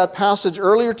looked at that passage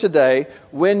earlier today,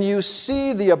 when you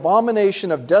see the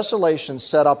abomination of desolation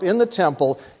set up in the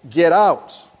temple, get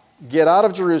out. Get out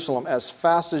of Jerusalem as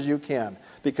fast as you can,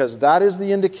 because that is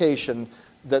the indication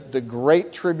that the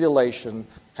Great Tribulation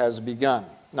has begun.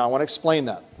 Now, I want to explain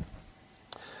that.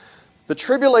 The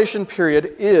tribulation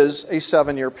period is a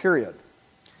 7-year period.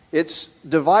 It's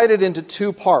divided into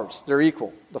 2 parts. They're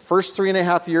equal. The first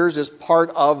 3.5 years is part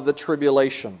of the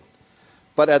tribulation.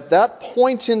 But at that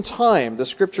point in time, the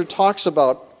Scripture talks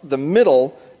about the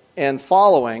middle and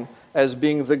following as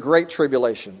being the Great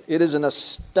Tribulation. It is an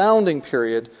astounding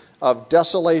period of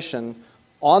desolation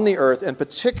on the earth, and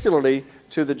particularly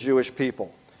to the Jewish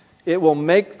people. It will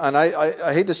make, and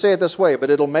I hate to say it this way, but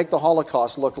it'll make the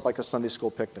Holocaust look like a Sunday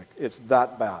school picnic. It's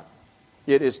that bad.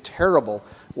 It is terrible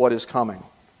what is coming.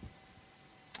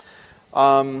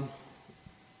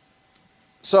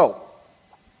 So,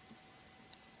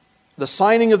 the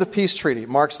signing of the peace treaty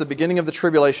marks the beginning of the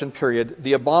tribulation period.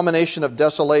 The abomination of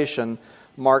desolation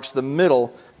marks the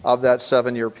middle of that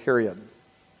 7-year period.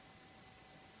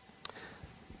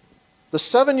 The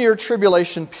 7-year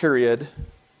tribulation period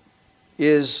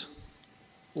is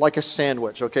like a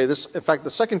sandwich, okay? In fact, the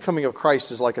second coming of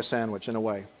Christ is like a sandwich in a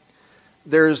way.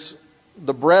 There's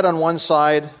the bread on one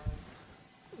side,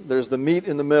 there's the meat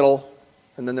in the middle,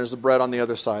 and then there's the bread on the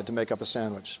other side to make up a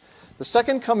sandwich. The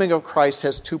second coming of Christ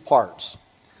has 2 parts.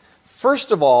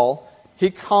 First of all,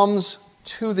 he comes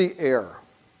to the air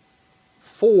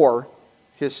for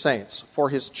his saints, for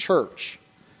his church.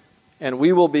 And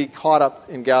we will be caught up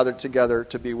and gathered together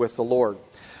to be with the Lord.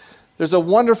 There's a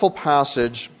wonderful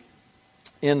passage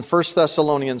in 1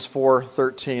 Thessalonians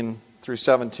 4:13 through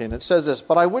 17. It says this,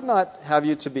 "But I would not have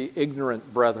you to be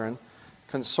ignorant, brethren,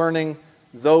 concerning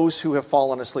those who have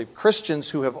fallen asleep," Christians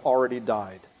who have already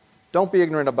died. Don't be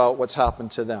ignorant about what's happened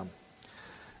to them.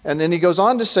 And then he goes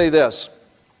on to say this,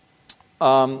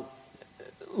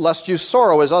 "Lest you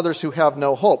sorrow as others who have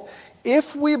no hope.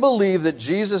 If we believe that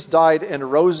Jesus died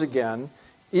and rose again,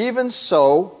 even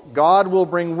so God will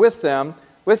bring with him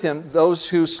those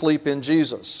who sleep in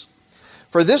Jesus.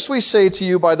 For this we say to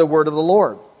you by the word of the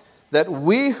Lord, that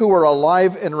we who are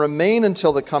alive and remain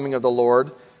until the coming of the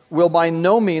Lord will by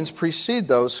no means precede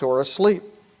those who are asleep.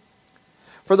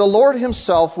 For the Lord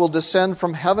himself will descend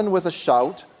from heaven with a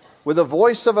shout, with the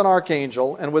voice of an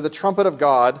archangel, and with the trumpet of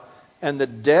God, and the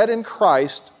dead in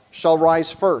Christ shall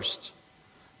rise first.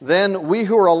 Then we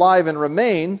who are alive and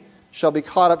remain shall be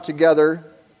caught up together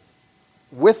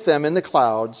with them in the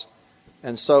clouds,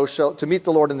 and so shall to meet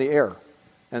the Lord in the air.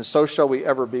 And so shall we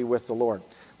ever be with the Lord."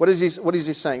 What is he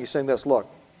saying? He's saying this, look.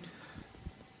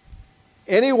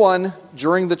 Anyone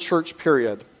during the church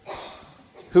period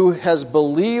who has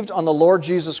believed on the Lord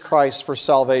Jesus Christ for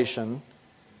salvation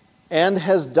and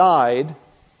has died,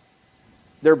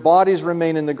 their bodies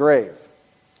remain in the grave.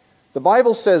 The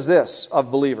Bible says this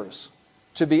of believers: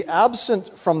 to be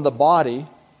absent from the body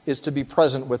is to be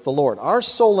present with the Lord. Our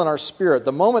soul and our spirit,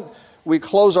 the moment we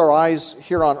close our eyes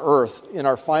here on earth in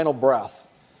our final breath,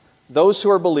 those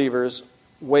who are believers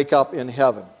wake up in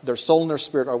heaven. Their soul and their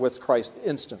spirit are with Christ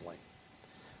instantly.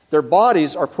 Their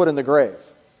bodies are put in the grave.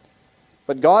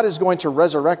 But God is going to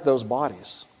resurrect those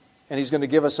bodies. And he's going to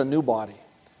give us a new body.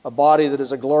 A body that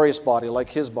is a glorious body like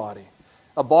his body.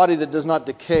 A body that does not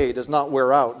decay, does not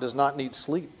wear out, does not need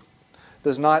sleep,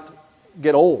 does not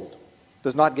get old,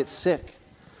 does not get sick.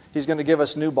 He's going to give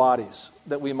us new bodies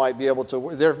that we might be able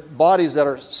to... They're bodies that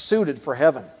are suited for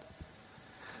heaven.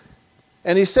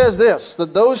 And he says this,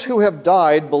 that those who have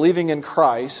died believing in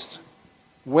Christ,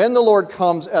 when the Lord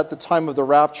comes at the time of the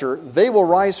rapture, they will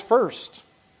rise first.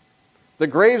 The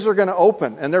graves are going to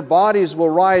open, and their bodies will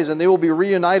rise, and they will be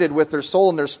reunited with their soul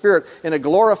and their spirit in a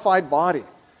glorified body.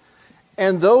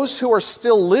 And those who are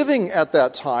still living at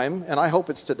that time, and I hope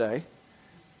it's today,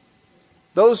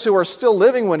 those who are still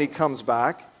living when he comes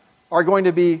back are going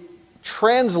to be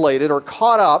translated or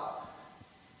caught up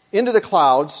into the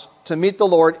clouds to meet the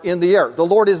Lord in the air. The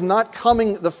Lord is not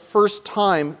coming the first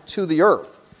time to the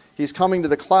earth. He's coming to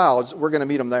the clouds. We're going to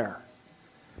meet him there.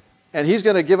 And he's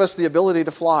going to give us the ability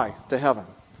to fly to heaven.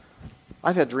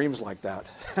 I've had dreams like that.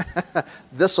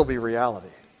 This will be reality.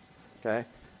 Okay?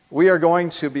 We are going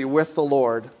to be with the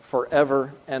Lord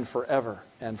forever and forever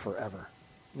and forever.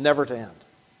 Never to end.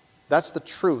 That's the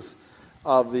truth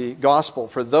of the gospel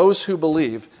for those who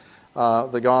believe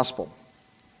the gospel.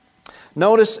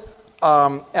 Notice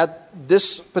at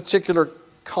this particular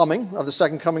coming, of the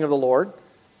second coming of the Lord,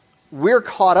 we're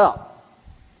caught up.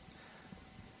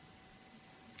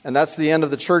 And that's the end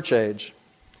of the church age.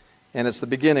 And it's the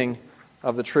beginning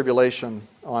of the tribulation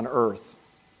on earth.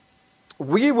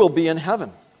 We will be in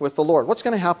heaven with the Lord. What's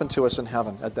going to happen to us in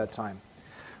heaven at that time?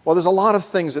 Well, there's a lot of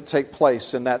things that take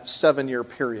place in that 7-year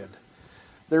period.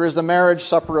 There is the marriage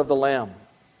supper of the Lamb.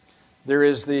 There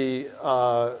is the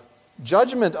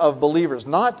judgment of believers,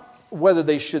 not whether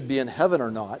they should be in heaven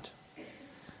or not.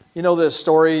 You know the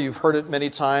story, you've heard it many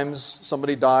times.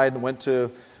 Somebody died and went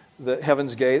to the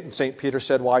heaven's gate, and St. Peter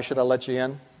said, "Why should I let you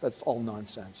in?" That's all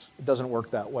nonsense. It doesn't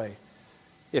work that way.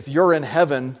 If you're in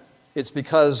heaven, it's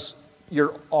because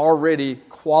you're already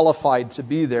qualified to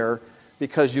be there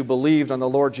because you believed on the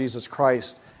Lord Jesus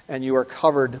Christ and you are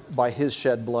covered by His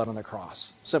shed blood on the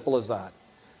cross. Simple as that.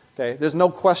 Okay? There's no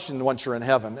question once you're in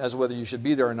heaven as whether you should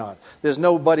be there or not. There's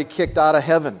nobody kicked out of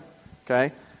heaven.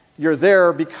 Okay? You're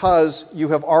there because you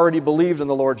have already believed in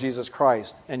the Lord Jesus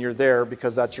Christ, and you're there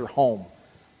because that's your home.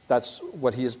 That's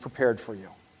what He has prepared for you.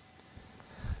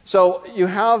 So you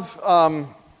have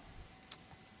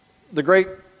the great,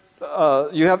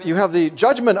 you have the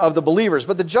judgment of the believers,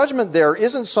 but the judgment there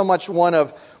isn't so much one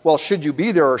of, well, should you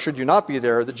be there or should you not be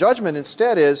there? The judgment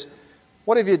instead is,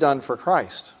 what have you done for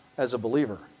Christ as a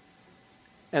believer?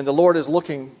 And the Lord is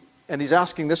looking and He's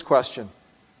asking this question,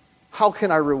 how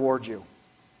can I reward you?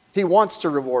 He wants to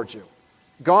reward you.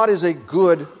 God is a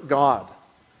good God,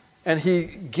 and He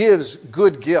gives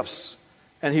good gifts,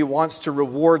 and He wants to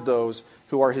reward those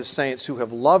who are His saints, who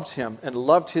have loved Him and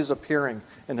loved His appearing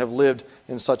and have lived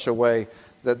in such a way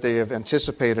that they have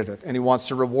anticipated it, and He wants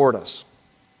to reward us.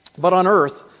 But on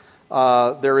earth,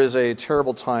 there is a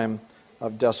terrible time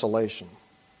of desolation.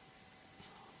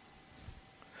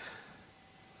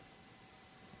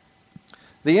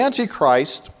 The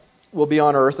Antichrist will be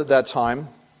on earth at that time.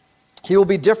 He will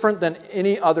be different than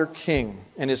any other king,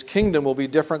 and his kingdom will be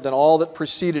different than all that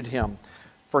preceded him.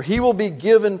 For he will be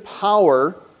given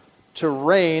power to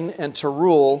reign and to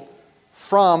rule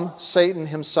from Satan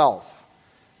himself.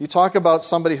 You talk about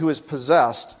somebody who is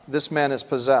possessed. This man is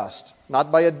possessed,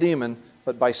 not by a demon,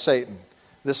 but by Satan.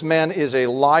 This man is a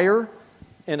liar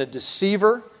and a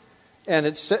deceiver, and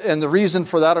the reason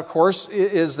for that, of course,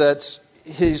 is that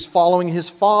he's following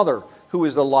his father, who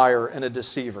is the liar and a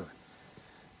deceiver.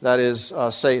 That is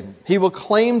Satan. He will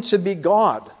claim to be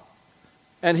God,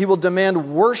 and he will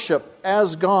demand worship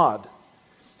as God.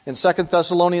 In 2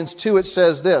 Thessalonians 2 it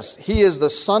says this, "He is the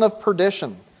son of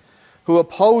perdition, who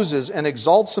opposes and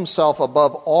exalts himself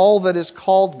above all that is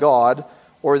called God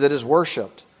or that is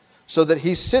worshipped, so that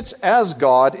he sits as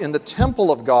God in the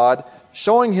temple of God,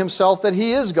 showing himself that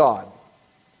he is God."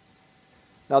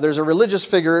 Now there's a religious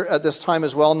figure at this time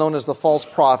as well, known as the false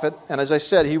prophet, and as I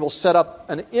said, he will set up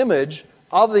an image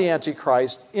of the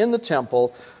Antichrist in the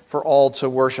temple for all to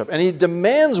worship. And he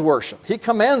demands worship. He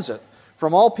commands it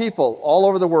from all people all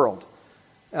over the world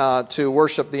to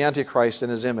worship the Antichrist in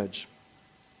his image.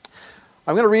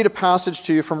 I'm going to read a passage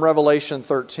to you from Revelation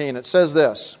 13. It says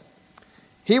this,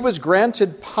 "He was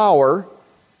granted power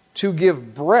to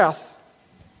give breath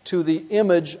to the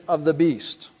image of the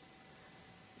beast,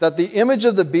 that the image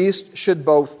of the beast should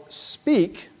both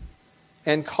speak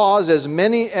and cause as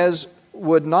many as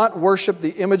would not worship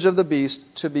the image of the beast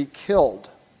to be killed."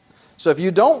 So if you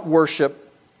don't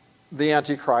worship the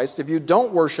Antichrist, if you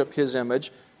don't worship his image,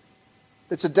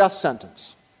 it's a death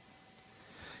sentence.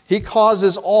 "He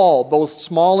causes all, both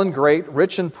small and great,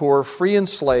 rich and poor, free and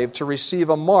slave, to receive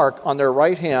a mark on their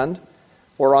right hand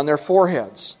or on their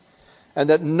foreheads, and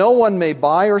that no one may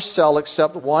buy or sell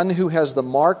except one who has the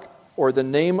mark or the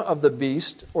name of the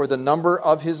beast or the number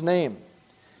of his name.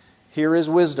 Here is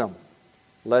wisdom.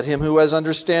 Let him who has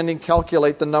understanding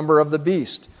calculate the number of the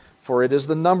beast, for it is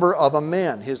the number of a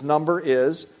man. His number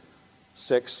is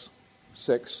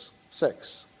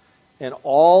 666. And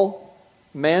all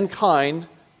mankind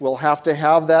will have to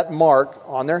have that mark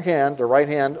on their hand, their right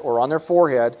hand, or on their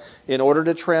forehead in order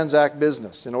to transact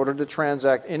business, in order to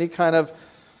transact any kind of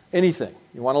anything.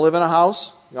 You want to live in a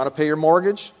house? You want to pay your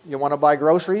mortgage? You want to buy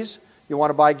groceries? You want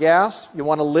to buy gas? You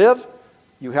want to live?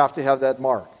 You have to have that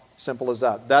mark. Simple as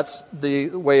that. That's the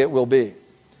way it will be.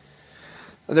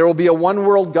 There will be a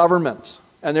one-world government,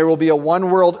 and there will be a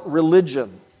one-world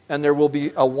religion, and there will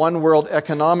be a one-world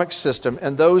economic system,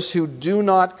 and those who do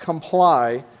not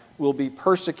comply will be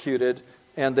persecuted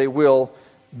and they will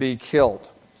be killed.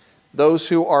 Those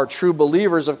who are true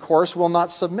believers, of course, will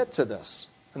not submit to this.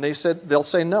 And they'll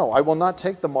say, no, I will not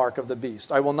take the mark of the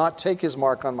beast. I will not take his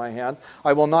mark on my hand.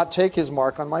 I will not take his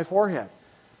mark on my forehead.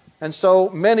 And so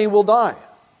many will die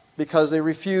because they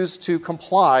refuse to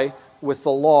comply with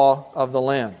the law of the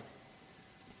land.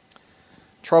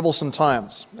 Troublesome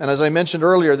times. And as I mentioned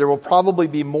earlier, there will probably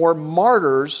be more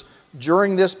martyrs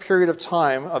during this period of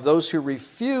time of those who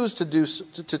refuse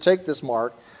to take this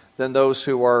mark than those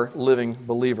who are living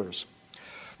believers.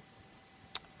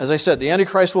 As I said, the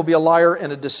Antichrist will be a liar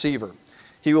and a deceiver.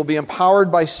 He will be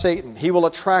empowered by Satan. He will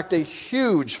attract a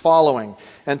huge following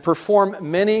and perform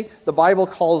many, the Bible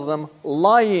calls them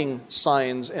lying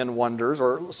signs and wonders,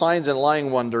 or signs and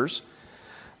lying wonders.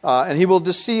 And he will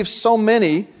deceive so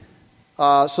many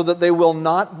so that they will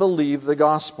not believe the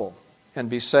gospel and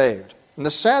be saved. And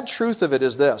the sad truth of it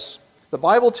is this. The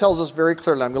Bible tells us very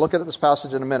clearly, I'm going to look at this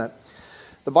passage in a minute.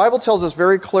 The Bible tells us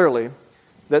very clearly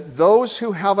that those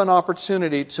who have an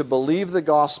opportunity to believe the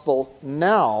gospel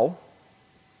now,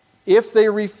 if they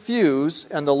refuse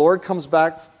and the Lord comes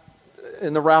back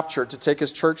in the rapture to take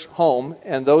his church home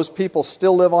and those people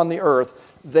still live on the earth,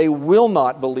 they will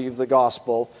not believe the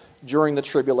gospel during the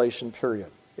tribulation period.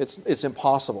 It's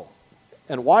impossible.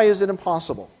 And why is it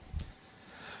impossible?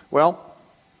 Well,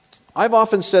 I've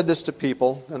often said this to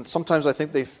people, and sometimes I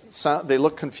think they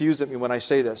look confused at me when I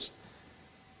say this.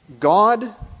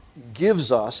 God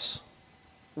gives us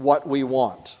what we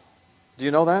want. Do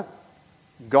you know that?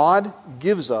 God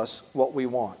gives us what we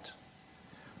want.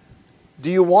 Do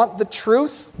you want the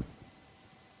truth?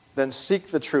 Then seek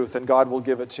the truth and God will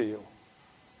give it to you.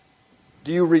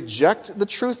 Do you reject the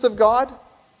truth of God?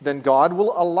 Then God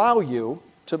will allow you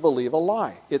to believe a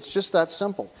lie. It's just that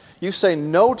simple. You say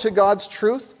no to God's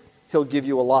truth, He'll give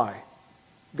you a lie.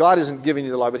 God isn't giving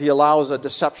you the lie, but He allows a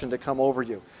deception to come over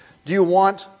you. Do you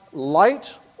want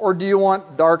light or do you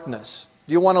want darkness?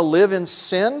 Do you want to live in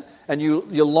sin and you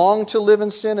long to live in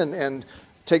sin and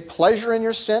take pleasure in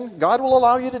your sin? God will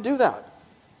allow you to do that.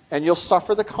 And you'll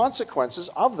suffer the consequences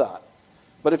of that.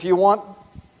 But if you want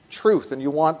truth and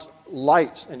you want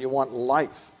light and you want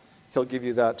life, He'll give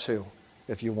you that too,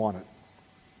 if you want it.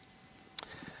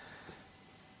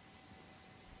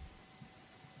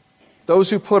 Those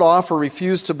who put off or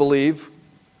refuse to believe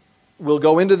will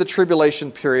go into the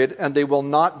tribulation period and they will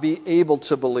not be able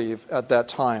to believe at that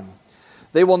time.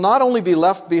 They will not only be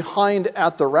left behind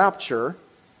at the rapture,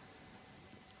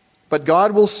 but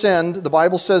God will send, the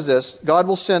Bible says this, God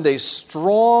will send a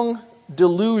strong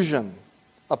delusion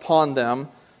upon them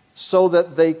so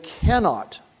that they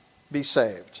cannot be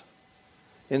saved.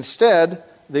 Instead,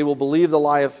 they will believe the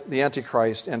lie of the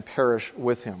Antichrist and perish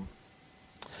with him.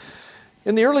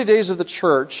 In the early days of the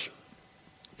church,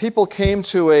 people came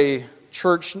to a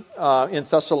church in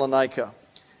Thessalonica,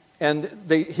 and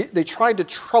they tried to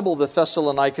trouble the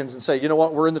Thessalonians and say, you know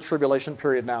what, we're in the tribulation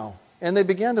period now. And they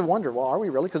began to wonder, well, are we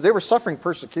really? Because they were suffering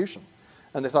persecution.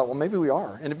 And they thought, well, maybe we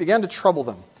are. And it began to trouble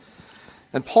them.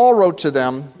 And Paul wrote to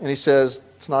them, and he says,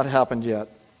 it's not happened yet.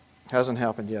 It hasn't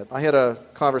happened yet. I had a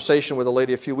conversation with a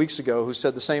lady a few weeks ago who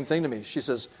said the same thing to me. She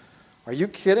says, are you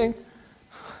kidding?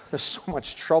 There's so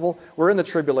much trouble. We're in the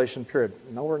tribulation period.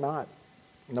 No, we're not.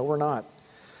 No, we're not.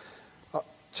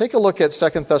 Take a look at 2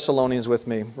 Thessalonians with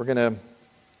me. We're going to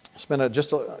spend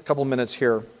just a couple minutes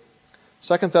here.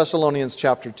 2 Thessalonians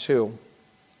chapter 2.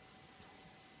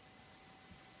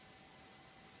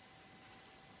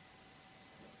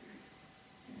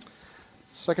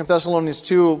 Second Thessalonians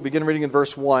 2, we'll begin reading in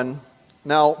verse 1.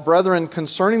 Now, brethren,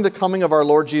 concerning the coming of our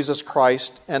Lord Jesus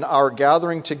Christ and our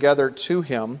gathering together to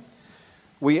Him,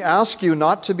 we ask you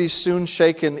not to be soon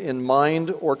shaken in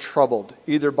mind or troubled,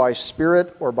 either by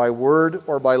spirit or by word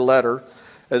or by letter,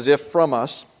 as if from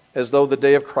us, as though the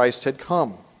day of Christ had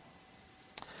come.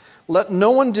 Let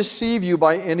no one deceive you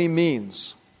by any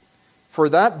means, for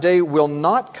that day will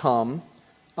not come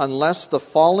unless the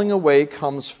falling away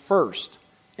comes first,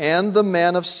 and the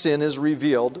man of sin is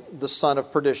revealed, the son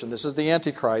of perdition. This is the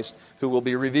Antichrist who will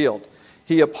be revealed.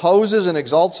 He opposes and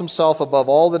exalts himself above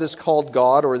all that is called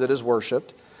God or that is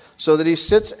worshipped, so that he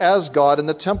sits as God in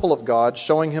the temple of God,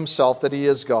 showing himself that he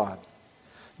is God.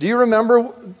 Do you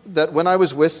remember that when I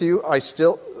was with you, when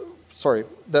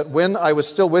I was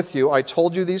still with you, I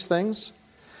told you these things?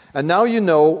 And now you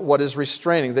know what is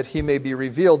restraining, that he may be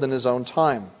revealed in his own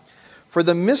time. For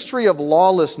the mystery of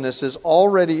lawlessness is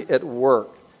already at work.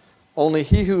 Only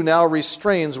he who now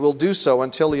restrains will do so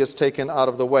until he is taken out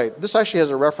of the way. This actually has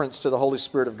a reference to the Holy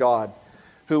Spirit of God,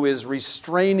 who is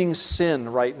restraining sin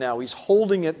right now. He's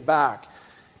holding it back.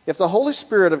 If the Holy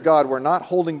Spirit of God were not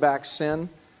holding back sin,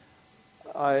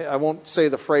 I won't say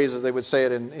the phrase as they would say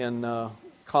it in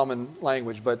common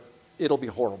language, but it'll be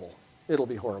horrible. It'll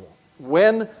be horrible.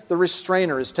 When the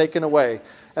restrainer is taken away.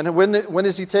 And when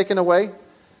is he taken away?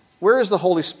 Where is the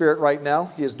Holy Spirit right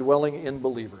now? He is dwelling in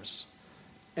believers.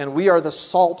 And we are the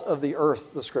salt of the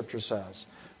earth, the Scripture says.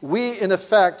 We, in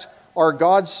effect, are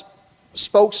God's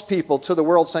spokespeople to the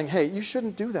world saying, hey, you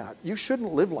shouldn't do that. You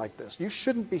shouldn't live like this. You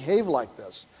shouldn't behave like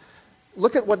this.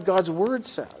 Look at what God's Word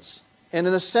says. And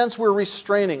in a sense, we're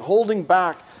restraining, holding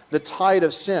back the tide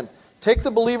of sin. Take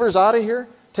the believers out of here.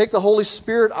 Take the Holy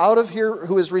Spirit out of here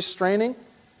who is restraining.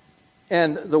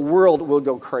 And the world will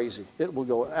go crazy. It will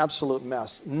go an absolute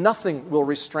mess. Nothing will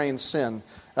restrain sin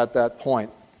at that point.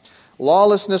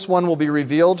 Lawlessness one will be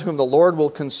revealed, whom the Lord will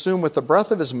consume with the breath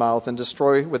of his mouth and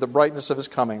destroy with the brightness of his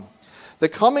coming. The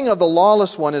coming of the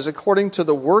lawless one is according to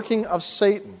the working of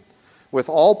Satan, with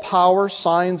all power,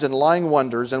 signs, and lying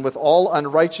wonders, and with all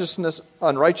unrighteous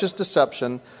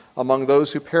deception among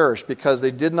those who perish, because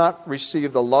they did not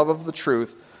receive the love of the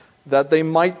truth, that they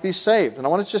might be saved. And I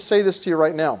want to just say this to you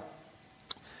right now.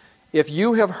 If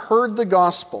you have heard the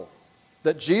gospel,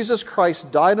 that Jesus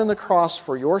Christ died on the cross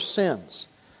for your sins,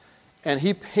 and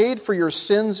he paid for your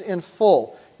sins in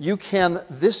full, you can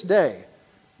this day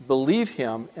believe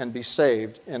him and be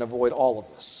saved and avoid all of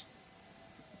this.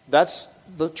 That's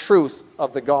the truth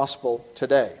of the gospel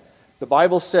today. The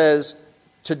Bible says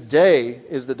today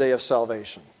is the day of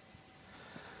salvation.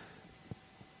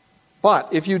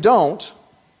 But if you don't,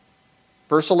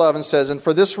 verse 11 says, and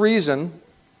for this reason,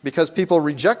 because people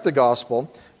reject the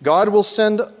gospel, God will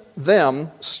send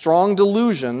them strong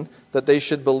delusion that they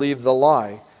should believe the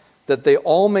lie, that they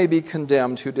all may be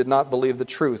condemned who did not believe the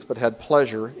truth, but had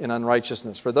pleasure in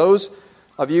unrighteousness. For those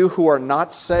of you who are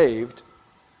not saved,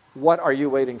 what are you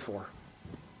waiting for?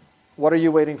 What are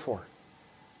you waiting for?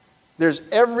 There's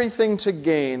everything to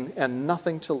gain and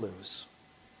nothing to lose.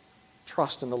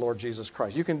 Trust in the Lord Jesus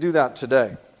Christ. You can do that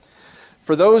today.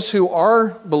 For those who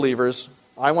are believers,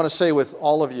 I want to say with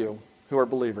all of you who are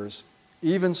believers,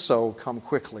 even so, come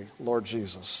quickly, Lord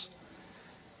Jesus.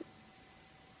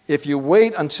 If you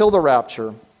wait until the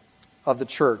rapture of the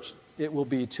church, it will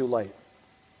be too late.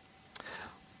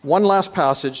 One last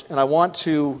passage, and I want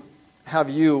to have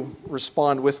you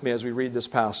respond with me as we read this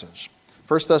passage.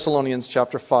 1 Thessalonians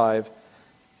chapter 5,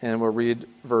 and we'll read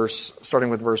starting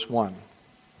with verse 1.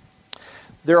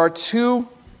 There are two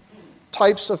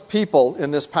types of people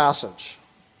in this passage,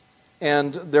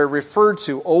 and they're referred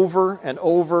to over and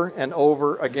over and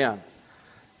over again.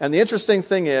 And the interesting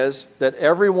thing is that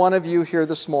every one of you here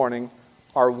this morning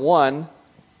are one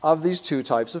of these two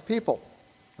types of people.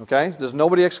 Okay? There's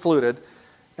nobody excluded.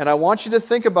 And I want you to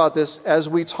think about this as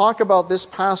we talk about this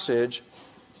passage,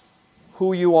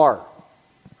 who you are.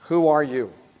 Who are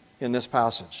you in this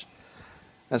passage?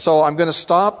 And so I'm going to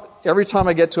stop every time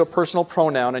I get to a personal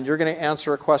pronoun, and you're going to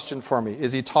answer a question for me.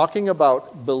 Is he talking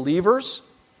about believers,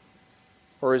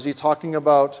 or is he talking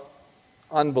about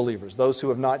unbelievers, those who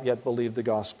have not yet believed the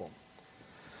gospel?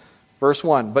 Verse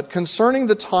 1, but concerning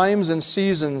the times and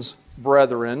seasons,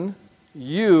 brethren,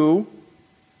 you,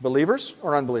 believers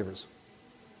or unbelievers?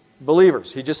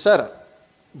 Believers. He just said it.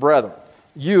 Brethren.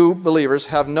 You, believers,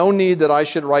 have no need that I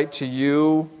should write to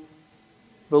you,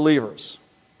 believers.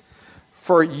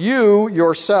 For you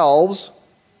yourselves,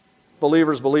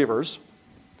 believers,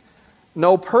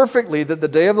 know perfectly that the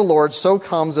day of the Lord so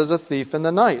comes as a thief in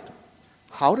the night.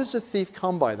 How does a thief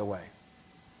come, by the way?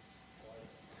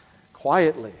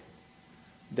 Quietly.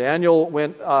 Daniel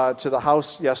went to the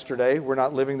house yesterday. We're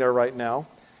not living there right now.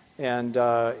 And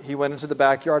he went into the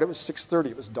backyard. It was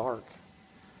 6:30. It was dark.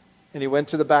 And he went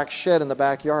to the back shed in the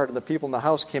backyard, and the people in the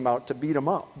house came out to beat him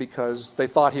up because they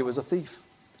thought he was a thief.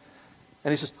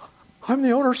 And he says, I'm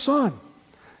the owner's son.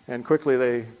 And quickly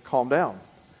they calmed down.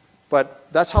 But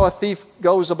that's how a thief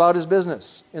goes about his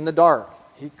business, in the dark.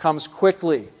 He comes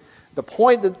quickly. The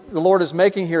point that the Lord is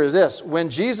making here is this. When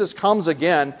Jesus comes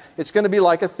again, it's going to be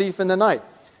like a thief in the night.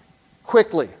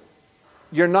 Quickly.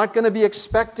 You're not going to be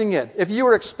expecting it. If you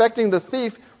were expecting the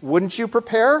thief, wouldn't you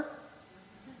prepare?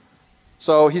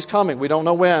 So he's coming. We don't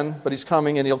know when, but he's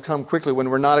coming, and he'll come quickly when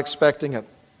we're not expecting it.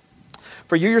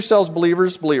 For you yourselves,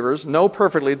 believers, know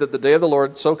perfectly that the day of the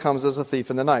Lord so comes as a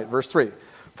thief in the night. Verse 3.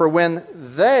 For when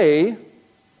they,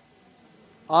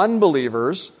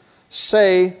 unbelievers,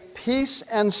 say peace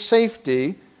and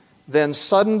safety, then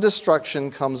sudden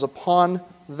destruction comes upon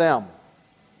them,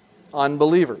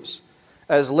 unbelievers,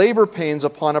 as labor pains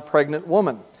upon a pregnant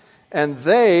woman. And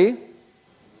they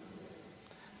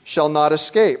shall not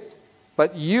escape.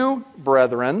 But you,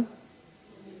 brethren,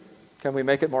 can we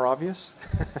make it more obvious?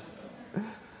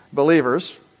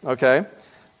 Believers, okay,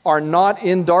 are not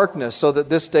in darkness, so that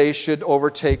this day should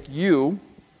overtake you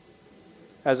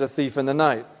as a thief in the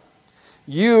night.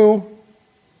 You,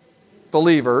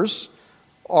 believers,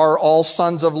 are all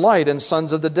sons of light and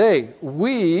sons of the day.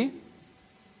 We,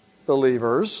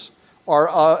 believers,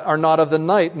 are not of the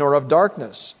night nor of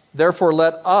darkness. Therefore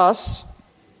let us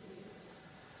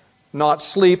not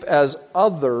sleep as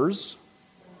others,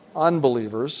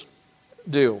 unbelievers,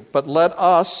 do, but let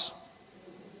us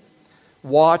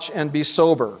watch and be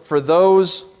sober. For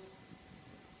those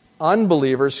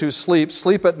unbelievers who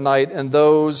sleep at night, and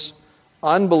those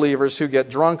unbelievers who get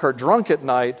drunk are drunk at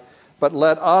night. But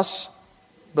let us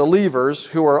believers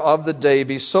who are of the day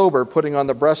be sober, putting on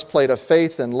the breastplate of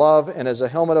faith and love, and as a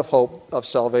helmet of hope of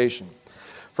salvation.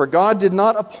 For God did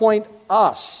not appoint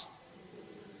us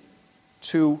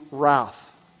to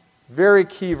wrath. Very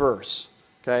key verse.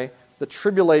 Okay? The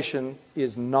tribulation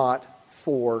is not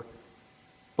for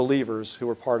believers who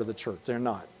are part of the church. They're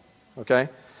not. Okay?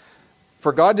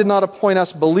 For God did not appoint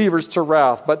us believers to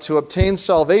wrath, but to obtain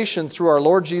salvation through our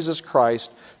Lord Jesus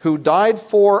Christ, who died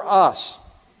for us,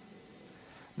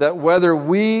 that whether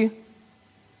we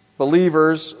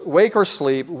believers wake or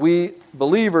sleep, we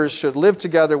believers should live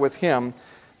together with him.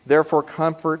 Therefore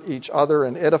comfort each other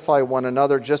and edify one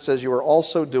another, just as you are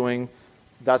also doing.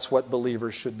 That's what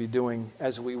believers should be doing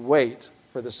as we wait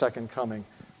for the second coming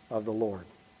of the Lord.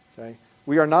 Okay?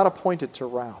 We are not appointed to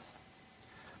wrath.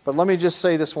 But let me just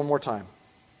say this one more time.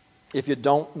 If you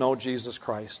don't know Jesus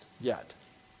Christ yet,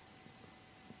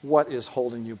 what is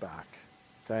holding you back?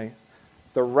 Okay?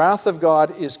 The wrath of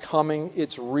God is coming.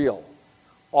 It's real.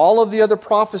 All of the other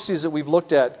prophecies that we've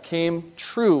looked at came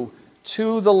true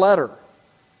to the letter.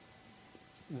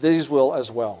 These will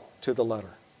as well, to the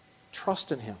letter.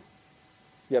 Trust in him.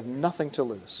 You have nothing to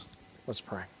lose. Let's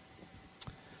pray.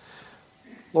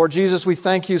 Lord Jesus, we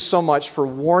thank you so much for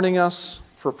warning us,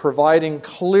 for providing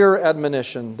clear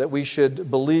admonition that we should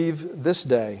believe this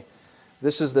day.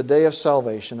 This is the day of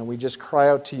salvation, and we just cry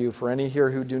out to you for any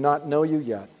here who do not know you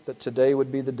yet, that today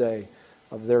would be the day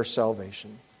of their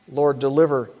salvation. Lord,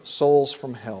 deliver souls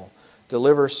from hell.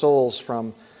 Deliver souls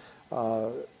from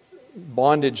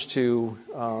bondage to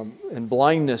and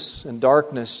blindness and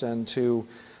darkness, and to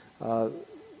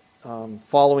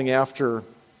following after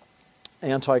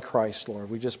Antichrist, Lord.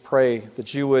 We just pray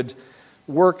that you would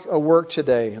work a work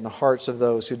today in the hearts of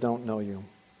those who don't know you.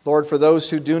 Lord, for those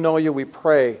who do know you, we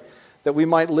pray that we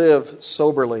might live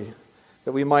soberly,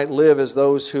 that we might live as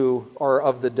those who are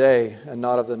of the day and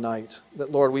not of the night.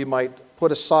 That, Lord, we might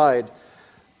put aside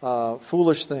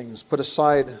foolish things, put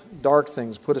aside dark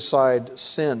things, put aside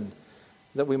sin,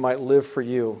 that we might live for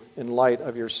you in light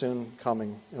of your soon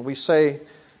coming. And we say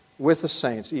with the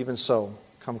saints, even so,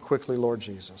 come quickly, Lord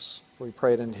Jesus. We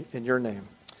pray it in your name.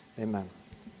 Amen.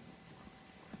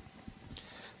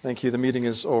 Thank you. The meeting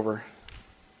is over.